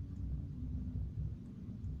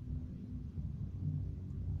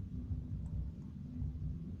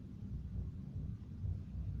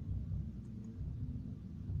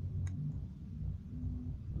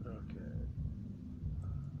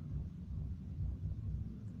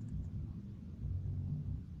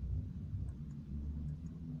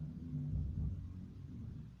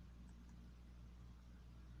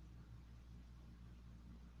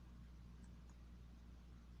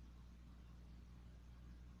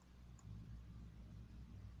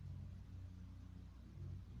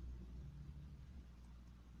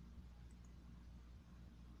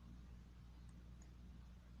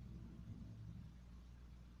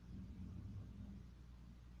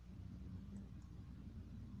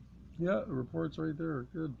 Yeah, the report's right there.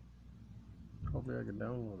 Good. Hopefully I can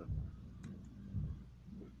download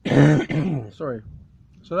it. Sorry.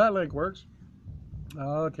 So that link works.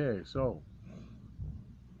 Okay, so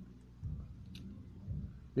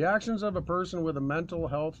the actions of a person with a mental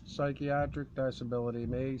health psychiatric disability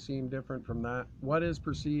may seem different from that. What is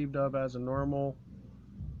perceived of as normal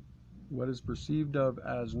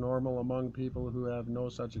among people who have no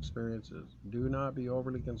such experiences. Do not be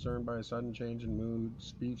overly concerned by a sudden change in mood,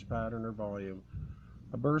 speech pattern, or volume,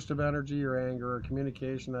 a burst of energy or anger, or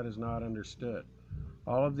communication that is not understood.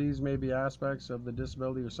 All of these may be aspects of the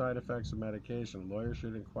disability or side effects of medication. Lawyers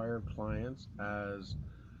should inquire of clients as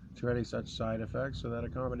to any such side effects so that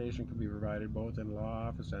accommodation can be provided both in law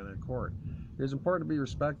office and in court. It is important to be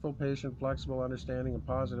respectful, patient, flexible, understanding, and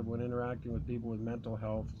positive when interacting with people with mental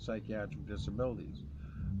health, psychiatric disabilities.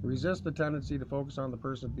 Resist the tendency to focus on the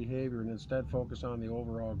person's behavior and instead focus on the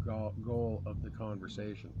overall goal of the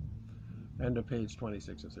conversation. End of page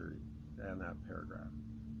 26 of 30 and that paragraph.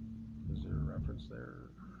 Is there a reference there?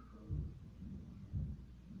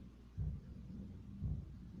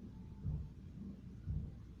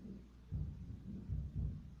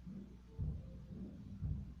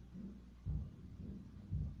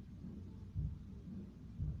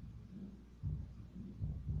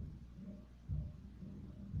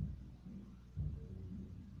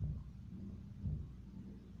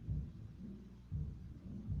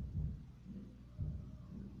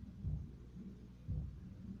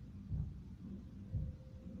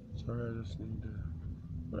 Sorry, I just need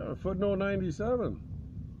to... footnote 97.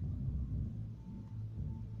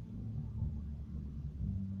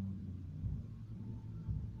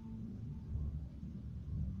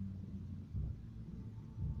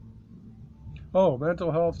 Oh,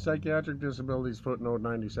 mental health, psychiatric disabilities, footnote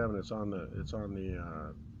 97. It's on the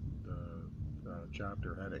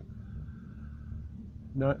chapter heading.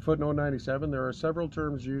 Footnote 97, there are several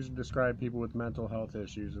terms used to describe people with mental health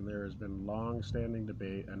issues, and there has been long-standing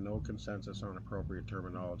debate and no consensus on appropriate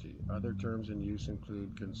terminology. Other terms in use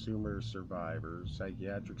include consumer survivors,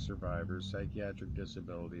 psychiatric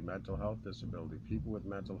disability, mental health disability, people with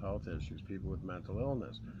mental health issues, people with mental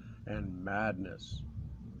illness, and madness.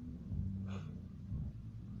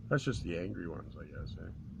 That's just the angry ones, I guess.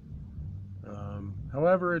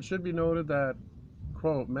 However, it should be noted that,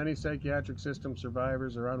 quote, many psychiatric system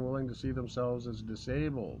survivors are unwilling to see themselves as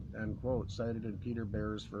disabled, end quote, cited in Peter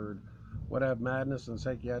Beresford. What have madness and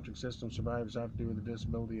psychiatric system survivors have to do with the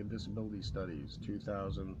disability and disability studies?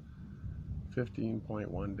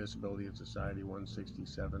 2015.1 Disability and Society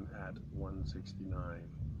 167 at 169.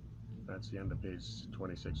 That's the end of page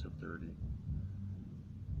 26 of 30.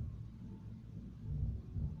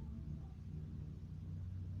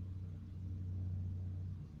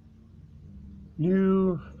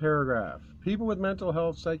 New paragraph. People with mental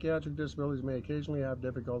health, psychiatric disabilities may occasionally have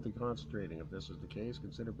difficulty concentrating. If this is the case,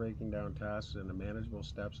 consider breaking down tasks into manageable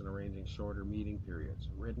steps and arranging shorter meeting periods.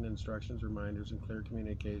 Written instructions, reminders, and clear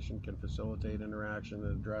communication can facilitate interaction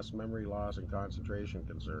and address memory loss and concentration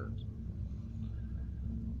concerns.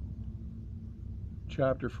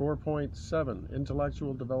 Chapter 4.7,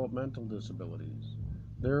 Intellectual Developmental Disabilities.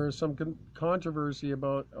 There is some controversy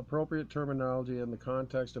about appropriate terminology in the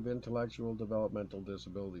context of intellectual developmental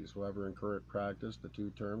disabilities. However, in current practice, the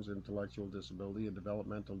two terms, intellectual disability and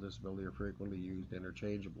developmental disability, are frequently used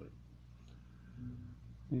interchangeably.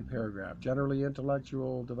 New paragraph. Generally,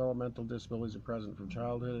 intellectual developmental disabilities are present from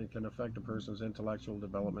childhood and can affect a person's intellectual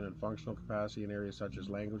development and functional capacity in areas such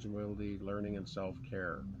as language ability, learning, and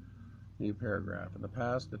self-care. New paragraph. In the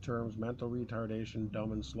past, the terms mental retardation,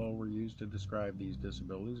 dumb, and slow were used to describe these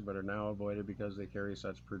disabilities, but are now avoided because they carry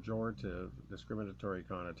such pejorative, discriminatory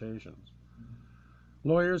connotations.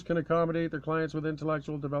 Lawyers can accommodate their clients with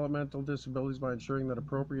intellectual developmental disabilities by ensuring that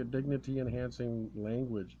appropriate dignity-enhancing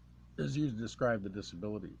language is used to describe the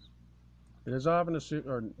disabilities. It is often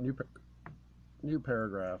assumed, new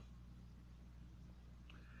paragraph.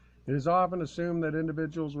 It is often assumed that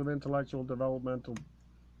individuals with intellectual developmental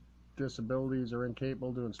disabilities are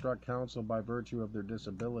incapable to instruct counsel by virtue of their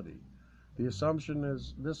disability. This assumption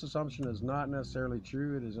is not necessarily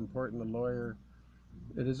true. It is important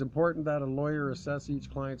that a lawyer assess each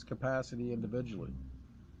client's capacity individually.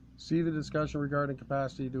 See the discussion regarding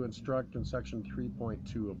capacity to instruct in section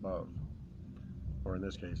 3.2 above. Or in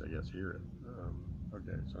this case, I guess, hear it.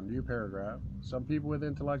 Okay, so new paragraph. Some people with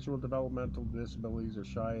intellectual developmental disabilities are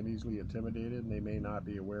shy and easily intimidated, and they may not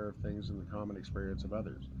be aware of things in the common experience of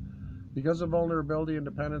others. Because of vulnerability and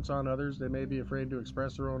dependence on others, they may be afraid to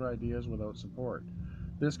express their own ideas without support.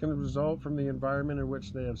 This can result from the environment in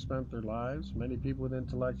which they have spent their lives. Many people with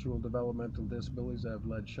intellectual developmental disabilities have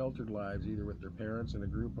led sheltered lives, either with their parents in a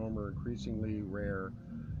group home or, increasingly rare,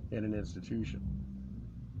 in an institution,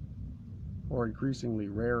 or increasingly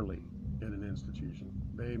rarely in an institution.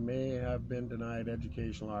 They may have been denied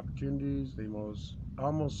educational opportunities. They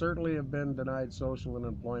almost certainly have been denied social and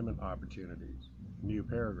employment opportunities. New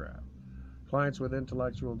paragraph. Clients with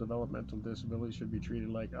intellectual developmental disabilities should be treated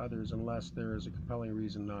like others unless there is a compelling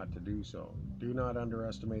reason not to do so. Do not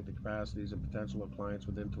underestimate the capacities and potential of clients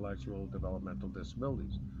with intellectual developmental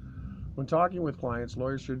disabilities. When talking with clients,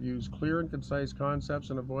 lawyers should use clear and concise concepts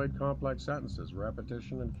and avoid complex sentences.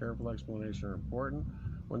 Repetition and careful explanation are important.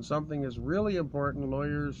 When something is really important,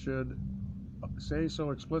 lawyers should say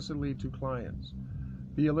so explicitly to clients.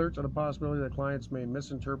 Be alert to the possibility that clients may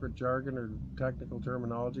misinterpret jargon or technical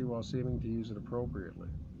terminology while seeming to use it appropriately.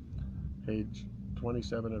 Page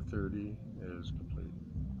 27 of 30 is complete.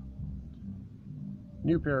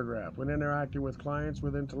 New paragraph. When interacting with clients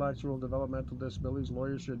with intellectual developmental disabilities,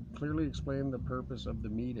 lawyers should clearly explain the purpose of the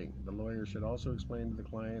meeting. The lawyer should also explain to the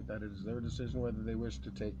client that it is their decision whether they wish to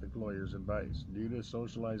take the lawyer's advice. Due to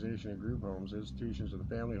socialization in group homes, institutions, or the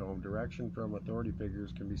family home, direction from authority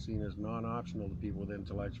figures can be seen as non-optional to people with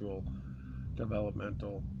intellectual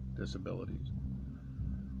developmental disabilities.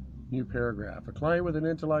 New paragraph. A client with an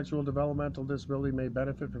intellectual developmental disability may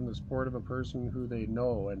benefit from the support of a person who they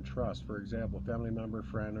know and trust, for example, a family member,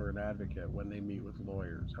 friend, or an advocate, when they meet with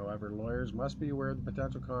lawyers. However, lawyers must be aware of the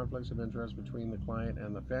potential conflicts of interest between the client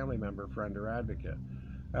and the family member, friend, or advocate.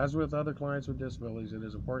 As with other clients with disabilities, it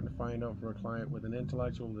is important to find out from a client with an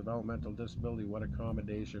intellectual developmental disability what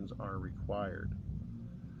accommodations are required.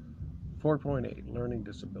 4.8. Learning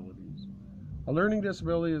disabilities. A learning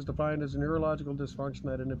disability is defined as a neurological dysfunction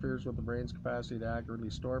that interferes with the brain's capacity to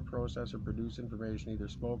accurately store, process, or produce information, either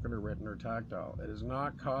spoken or written or tactile. It is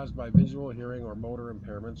not caused by visual, hearing, or motor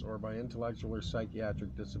impairments, or by intellectual or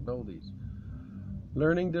psychiatric disabilities.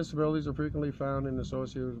 Learning disabilities are frequently found and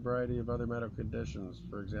associated with a variety of other medical conditions,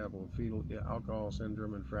 for example, fetal alcohol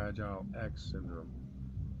syndrome and Fragile X syndrome.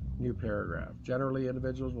 New paragraph. Generally,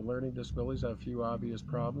 individuals with learning disabilities have few obvious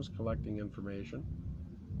problems collecting information,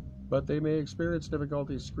 but they may experience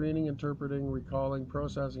difficulties screening, interpreting, recalling,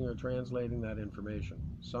 processing, or translating that information.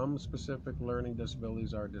 Some specific learning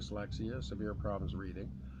disabilities are dyslexia, severe problems reading,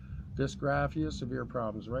 dysgraphia, severe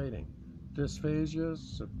problems writing, dysphagia,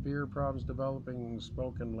 severe problems developing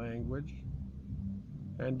spoken language,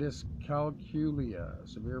 and dyscalculia,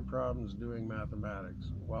 severe problems doing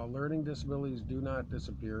mathematics. While learning disabilities do not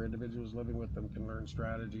disappear, individuals living with them can learn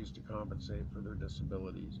strategies to compensate for their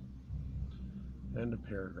disabilities. End of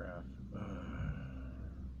paragraph.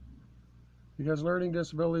 Because learning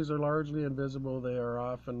disabilities are largely invisible, they are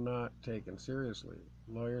often not taken seriously.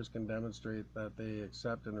 Lawyers can demonstrate that they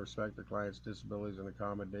accept and respect their client's disabilities and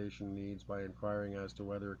accommodation needs by inquiring as to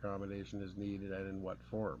whether accommodation is needed and in what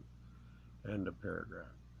form. End of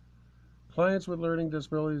paragraph. Clients with learning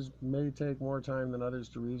disabilities may take more time than others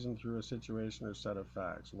to reason through a situation or set of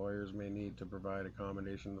facts. Lawyers may need to provide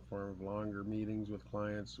accommodation in the form of longer meetings with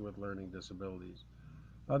clients with learning disabilities.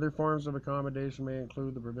 Other forms of accommodation may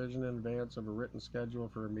include the provision in advance of a written schedule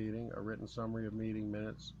for a meeting, a written summary of meeting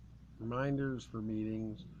minutes, reminders for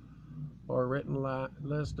meetings, or a written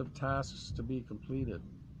list of tasks to be completed.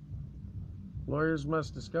 Lawyers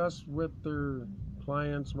must discuss with their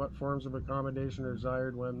clients what forms of accommodation are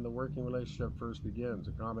desired when the working relationship first begins.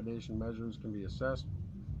 Accommodation measures can be assessed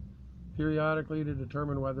periodically to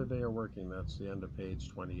determine whether they are working. That's the end of page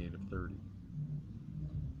 28 of 30.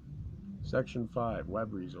 Section 5,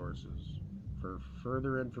 Web Resources. For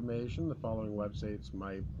further information, the following websites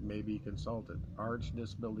may be consulted. Arch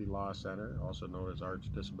Disability Law Center, also known as Arch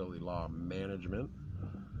Disability Law Management,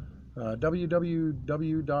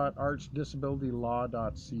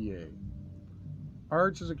 www.archdisabilitylaw.ca.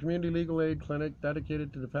 Arch is a community legal aid clinic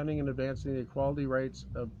dedicated to defending and advancing the equality rights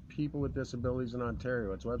of people with disabilities in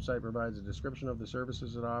Ontario. Its website provides a description of the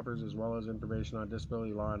services it offers, as well as information on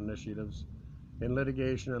disability law initiatives in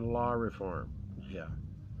litigation and law reform.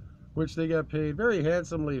 Which they get paid very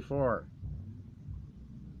handsomely for.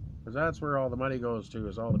 Because that's where all the money goes to,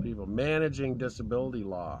 is all the people managing disability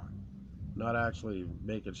law. Not actually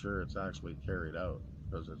making sure it's actually carried out.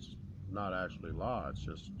 Because it's not actually law, it's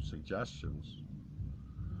just suggestions.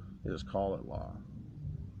 You just call it law.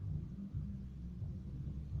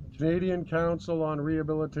 Canadian Council on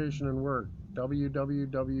Rehabilitation and Work,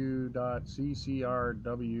 www.ccrw.org.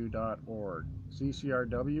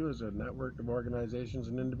 CCRW is a network of organizations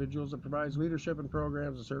and individuals that provides leadership and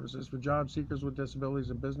programs and services for job seekers with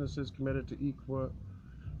disabilities and businesses committed to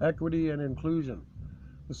equity and inclusion.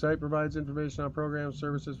 The site provides information on programs,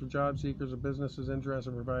 services for job seekers and businesses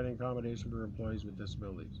interested in providing accommodation for employees with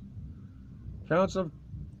disabilities. Council of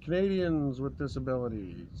Canadians with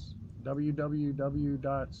Disabilities.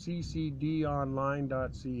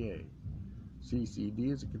 www.ccdonline.ca.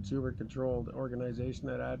 CCD is a consumer-controlled organization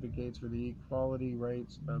that advocates for the equality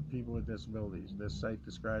rights of people with disabilities. This site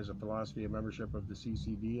describes the philosophy of membership of the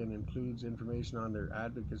CCD and includes information on their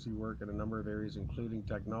advocacy work in a number of areas, including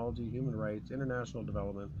technology, human rights, international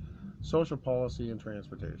development, social policy, and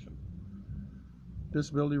transportation.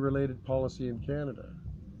 Disability-related policy in Canada.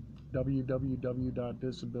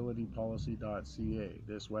 www.disabilitypolicy.ca.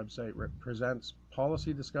 This website presents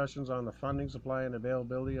policy discussions on the funding, supply, and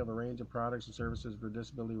availability of a range of products and services for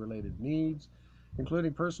disability-related needs,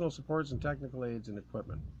 including personal supports and technical aids and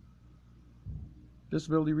equipment.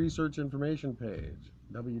 Disability Research Information page,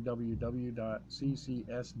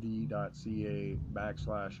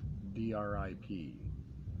 www.ccsd.ca/DRIP.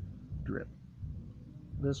 DRIP.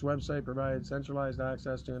 This website provides centralized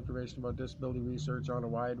access to information about disability research on a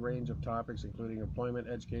wide range of topics, including employment,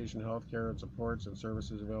 education, healthcare, and supports and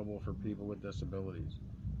services available for people with disabilities.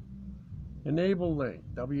 Enable Link,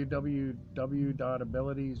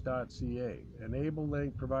 www.abilities.ca. Enable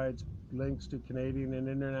Link provides links to Canadian and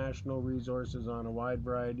international resources on a wide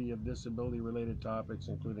variety of disability-related topics,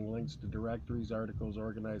 including links to directories, articles,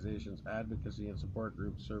 organizations, advocacy and support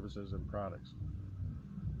groups, services, and products.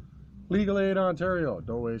 Legal Aid Ontario,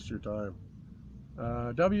 don't waste your time.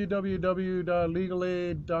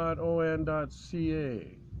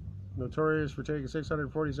 www.legalaid.on.ca. Notorious for taking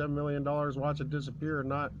 $647 million, watch it disappear and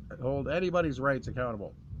not hold anybody's rights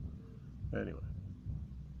accountable. Anyway,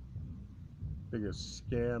 biggest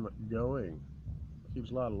scam going.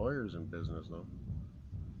 Keeps a lot of lawyers in business, though.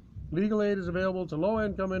 Legal aid is available to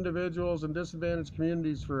low-income individuals and disadvantaged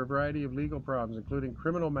communities for a variety of legal problems, including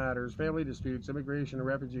criminal matters, family disputes, immigration and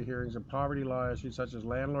refugee hearings, and poverty law issues such as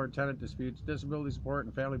landlord-tenant disputes, disability support,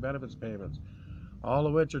 and family benefits payments, all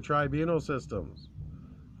of which are tribunal systems,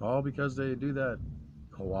 all because they do that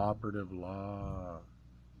cooperative law.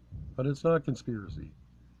 But it's not conspiracy.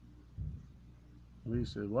 At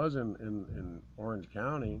least it was in Orange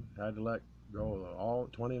County. Had to let go all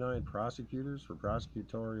 29 prosecutors for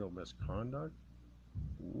prosecutorial misconduct.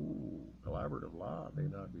 Ooh, collaborative law may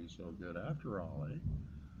not be so good after all, eh?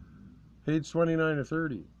 Page 29 to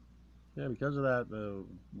 30. Yeah, because of that, the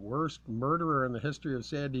worst murderer in the history of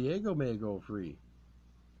San Diego may go free.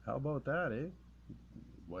 How about that, eh?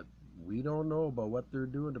 What we don't know about what they're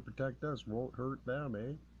doing to protect us won't hurt them,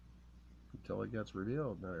 eh? Until it gets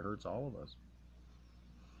revealed, then it hurts all of us.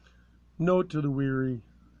 Note to the weary,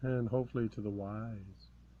 and hopefully to the wise.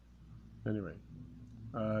 Anyway,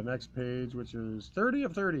 next page, which is 30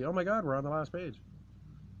 of 30. Oh my God, we're on the last page.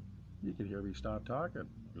 You can hear me stop talking,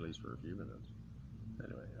 at least for a few minutes.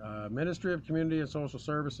 Anyway, Ministry of Community and Social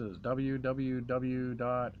Services,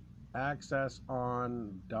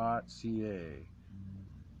 www.accesson.ca.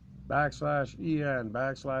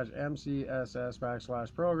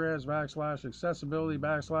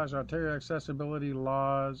 /en/MCSS/programs/accessibility/ Ontario accessibility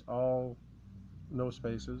laws, all no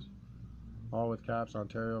spaces, all with caps,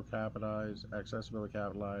 Ontario capitalized, accessibility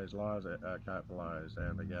capitalized, laws capitalized,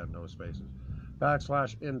 and again no spaces,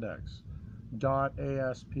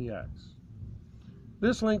 /index.aspx.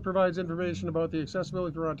 This link provides information about the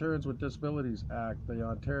Accessibility for Ontarians with Disabilities Act, the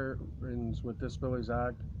Ontarians with Disabilities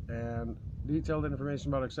Act, and detailed information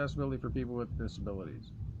about accessibility for people with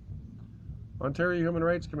disabilities. Ontario Human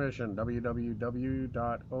Rights Commission,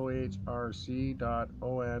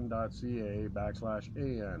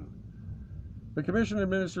 www.ohrc.on.ca/an. The Commission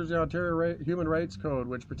administers the Ontario Human Rights Code,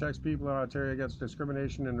 which protects people in Ontario against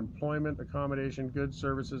discrimination in employment, accommodation, goods,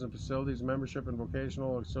 services, and facilities, membership in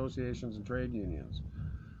vocational associations and trade unions.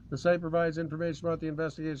 The site provides information about the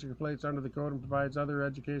investigation complaints under the code and provides other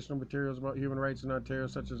educational materials about human rights in Ontario,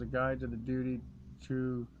 such as a guide to the duty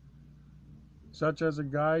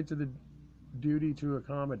to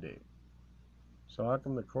accommodate. So how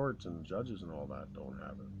come the courts and judges and all that don't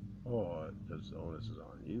have it? Oh, because the onus is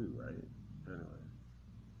on you, right? Anyway,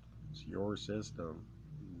 it's your system,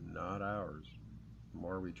 not ours. The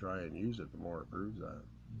more we try and use it, the more it proves that.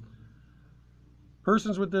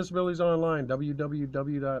 Persons with Disabilities Online,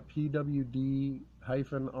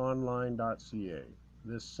 www.pwd-online.ca.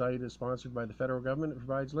 This site is sponsored by the federal government. It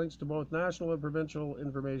provides links to both national and provincial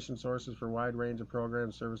information sources for a wide range of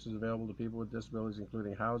programs and services available to people with disabilities,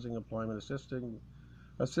 including housing, employment,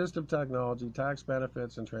 assistive technology, tax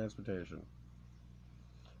benefits, and transportation.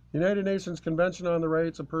 United Nations Convention on the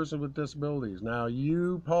Rights of Persons with Disabilities. Now,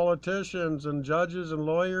 you politicians and judges and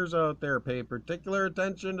lawyers out there, pay particular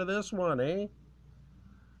attention to this one, eh?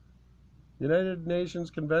 United Nations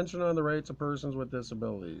Convention on the Rights of Persons with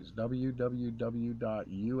Disabilities,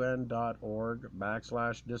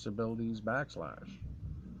 www.un.org/disabilities/.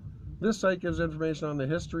 This site gives information on the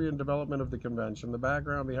history and development of the convention, the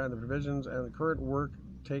background behind the provisions, and the current work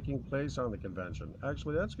taking place on the convention.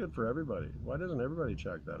 Actually, that's good for everybody. Why doesn't everybody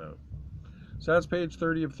check that out? So that's page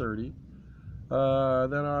 30 of 30.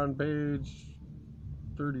 Then on page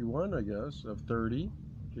 31, I guess, of 30.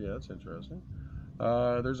 Yeah, that's interesting.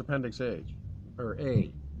 There's Appendix A.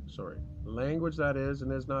 Language that is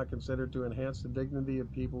and is not considered to enhance the dignity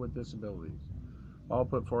of people with disabilities. All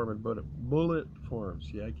put form in bullet form.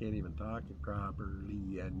 See, I can't even talk it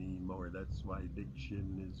properly anymore. That's why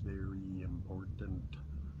diction is very important.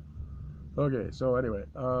 Okay, so anyway,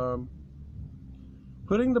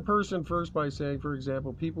 putting the person first by saying, for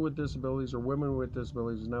example, people with disabilities or women with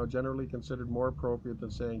disabilities is now generally considered more appropriate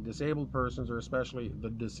than saying disabled persons or especially the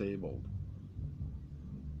disabled.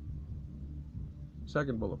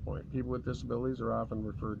 Second bullet point, people with disabilities are often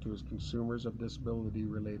referred to as consumers of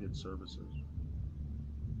disability-related services.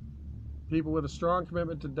 People with a strong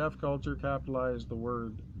commitment to deaf culture capitalize the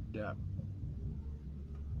word deaf.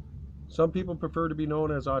 Some people prefer to be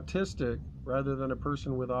known as autistic rather than a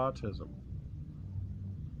person with autism.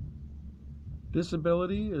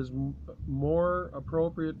 Disability is more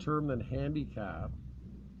appropriate term than handicap.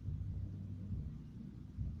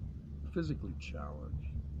 Physically challenged.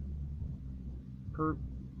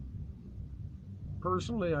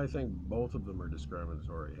 Personally, I think both of them are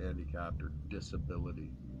discriminatory, handicapped or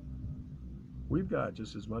disability. We've got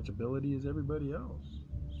just as much ability as everybody else.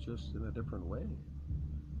 It's just in a different way.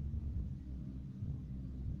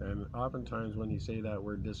 And oftentimes when you say that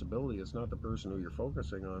word disability, it's not the person who you're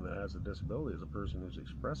focusing on that has a disability, it's the person who's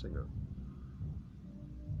expressing it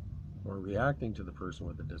or reacting to the person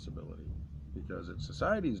with a disability, because it's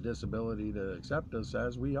society's disability to accept us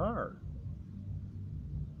as we are.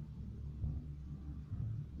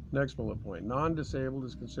 Next bullet point, non-disabled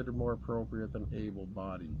is considered more appropriate than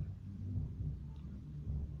able-bodied.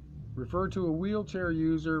 Refer to a wheelchair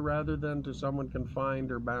user rather than to someone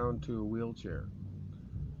confined or bound to a wheelchair.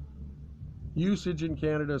 Usage in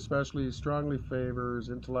Canada especially strongly favors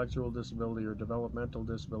intellectual disability or developmental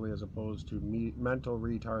disability as opposed to mental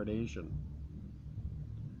retardation.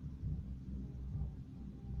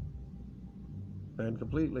 And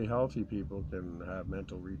completely healthy people can have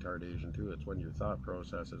mental retardation too. It's when your thought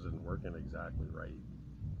process isn't working exactly right.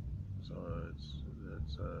 So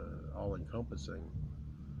it's all-encompassing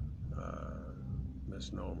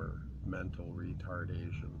misnomer, mental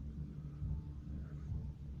retardation.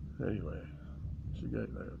 Anyway, so you get,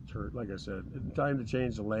 like I said, time to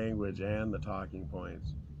change the language and the talking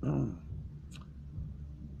points.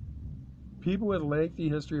 People with a lengthy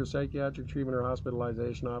history of psychiatric treatment or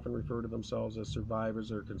hospitalization often refer to themselves as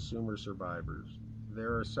survivors or consumer survivors.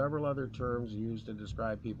 There are several other terms used to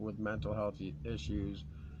describe people with mental health issues,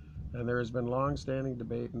 and there has been long-standing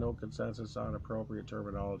debate and no consensus on appropriate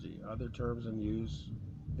terminology. Other terms in use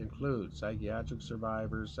include psychiatric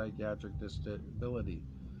survivors, psychiatric disability,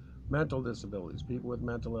 mental disabilities, people with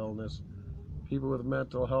mental illness, people with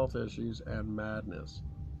mental health issues, and madness.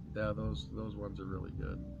 Yeah, those ones are really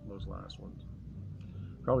good, those last ones.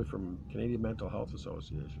 Probably from Canadian Mental Health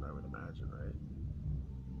Association, I would imagine, right?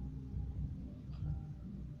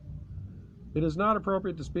 It is not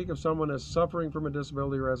appropriate to speak of someone as suffering from a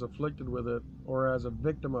disability or as afflicted with it or as a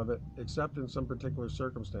victim of it, except in some particular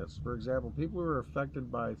circumstances. For example, people who are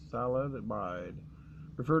affected by thalidomide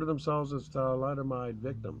refer to themselves as thalidomide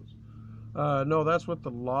victims. No, that's what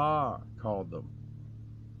the law called them.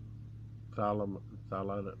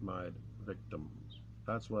 Thalidomide victims.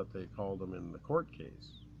 That's what they called them in the court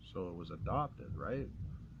case. So it was adopted, right?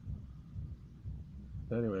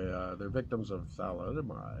 Anyway, they're victims of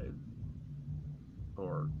thalidomide,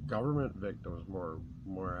 or government victims more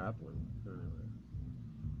aptly. Anyway.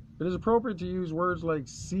 It is appropriate to use words like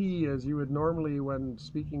see as you would normally when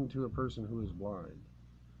speaking to a person who is blind.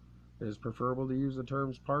 It is preferable to use the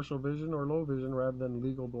terms partial vision or low vision rather than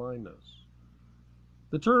legal blindness.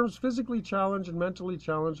 The terms physically challenged and mentally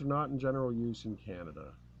challenged are not in general use in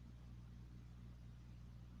Canada.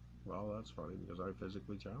 Well, that's funny because I'm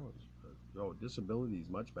physically challenged. But, disability is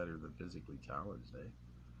much better than physically challenged,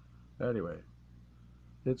 eh? Anyway,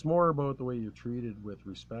 it's more about the way you're treated with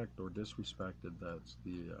respect or disrespected. That's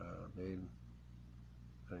the main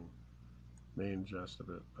thing, main gist of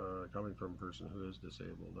it. Coming from a person who is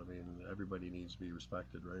disabled, I mean, everybody needs to be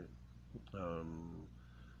respected, right?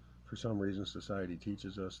 For some reason, society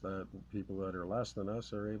teaches us that people that are less than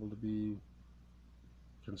us are able to be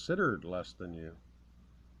considered less than you.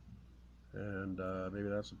 And maybe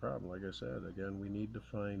that's the problem. Like I said, again, we need to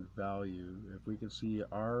find value. If we can see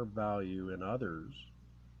our value in others,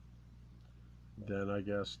 then I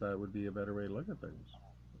guess that would be a better way to look at things.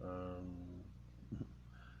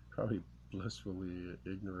 probably blissfully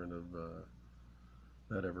ignorant of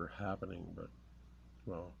that ever happening, but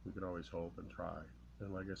well, we could always hope and try.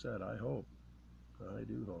 And like I said, I hope. I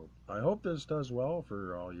do hope. I hope this does well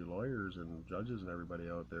for all you lawyers and judges and everybody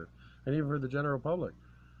out there, and even for the general public.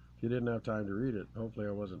 If you didn't have time to read it, hopefully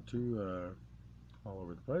I wasn't too all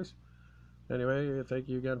over the place. Anyway, thank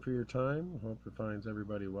you again for your time. Hope it finds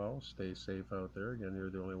everybody well. Stay safe out there. Again,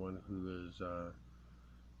 you're the only one who is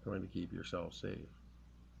going to keep yourself safe.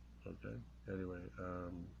 Okay? Anyway,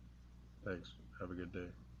 thanks. Have a good day.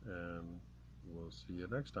 And we'll see you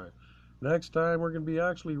next time. Next time, we're going to be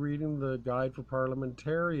actually reading the Guide for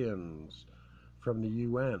Parliamentarians from the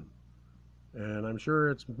UN. And I'm sure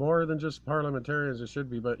it's more than just parliamentarians, it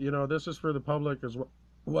should be, but you know, this is for the public as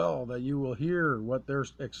well, that you will hear what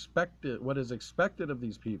is expected of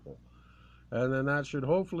these people. And then that should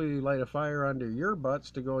hopefully light a fire under your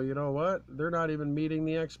butts to go, you know what, they're not even meeting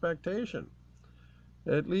the expectation.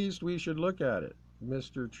 At least we should look at it.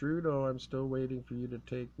 Mr. Trudeau, I'm still waiting for you to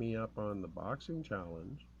take me up on the boxing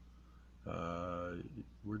challenge.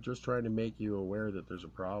 We're just trying to make you aware that there's a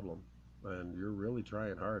problem, and you're really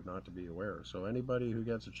trying hard not to be aware. So anybody who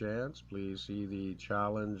gets a chance, please see the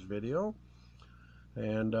challenge video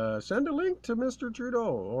and send a link to Mr.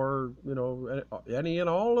 Trudeau, or you know, any and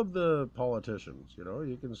all of the politicians. You know,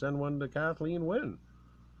 you can send one to Kathleen Wynne.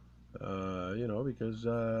 You know, because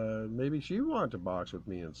maybe she wanted to box with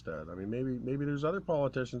me instead. I mean, maybe there's other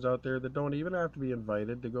politicians out there that don't even have to be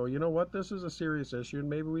invited to go, you know what, this is a serious issue and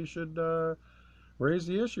maybe we should raise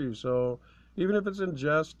the issue. So even if it's in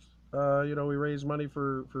jest, you know, we raise money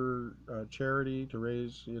for charity, to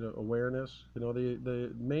raise, you know, awareness. You know,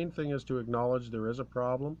 the main thing is to acknowledge there is a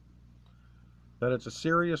problem, that it's a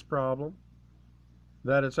serious problem,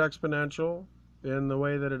 that it's exponential in the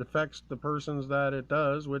way that it affects the persons that it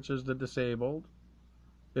does, which is the disabled.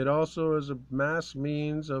 It also is a mass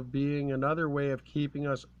means of being another way of keeping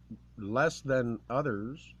us less than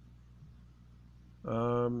others.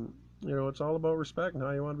 You know, it's all about respect and how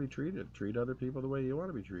you want to be treated. Treat other people the way you want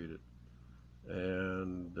to be treated.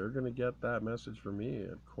 And they're going to get that message from me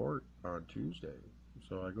at court on Tuesday.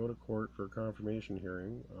 So I go to court for a confirmation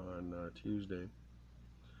hearing on Tuesday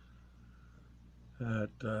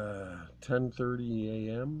at 10:30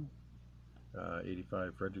 a.m.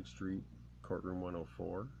 85 Frederick Street, courtroom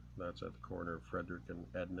 104. That's at the corner of Frederick and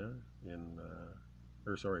Edna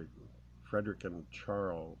Frederick and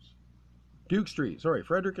Charles. Duke Street, sorry,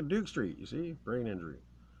 Frederick and Duke Street. You see, brain injury.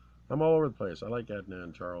 I'm all over the place. I like Edna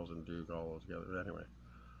and Charles and Duke all together. Anyway,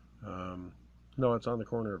 no, it's on the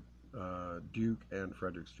corner of Duke and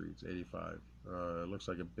Frederick Streets, 85. It looks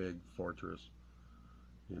like a big fortress,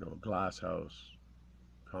 you know, glass house,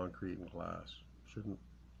 concrete and glass. Shouldn't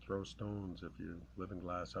throw stones if you live in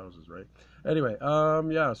glass houses, right? Anyway,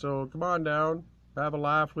 yeah, so come on down, have a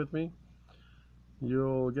laugh with me.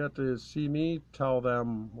 You'll get to see me tell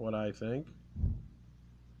them what I think.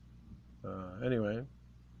 Anyway,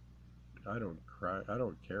 I don't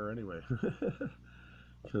care anyway.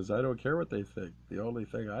 Because I don't care what they think. The only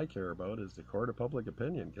thing I care about is the court of public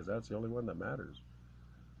opinion, because that's the only one that matters.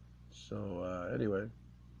 So anyway,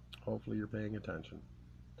 hopefully you're paying attention.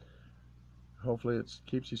 Hopefully it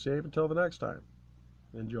keeps you safe until the next time.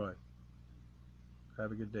 Enjoy.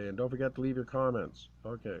 Have a good day. And don't forget to leave your comments.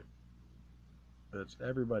 Okay. It's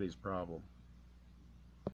everybody's problem.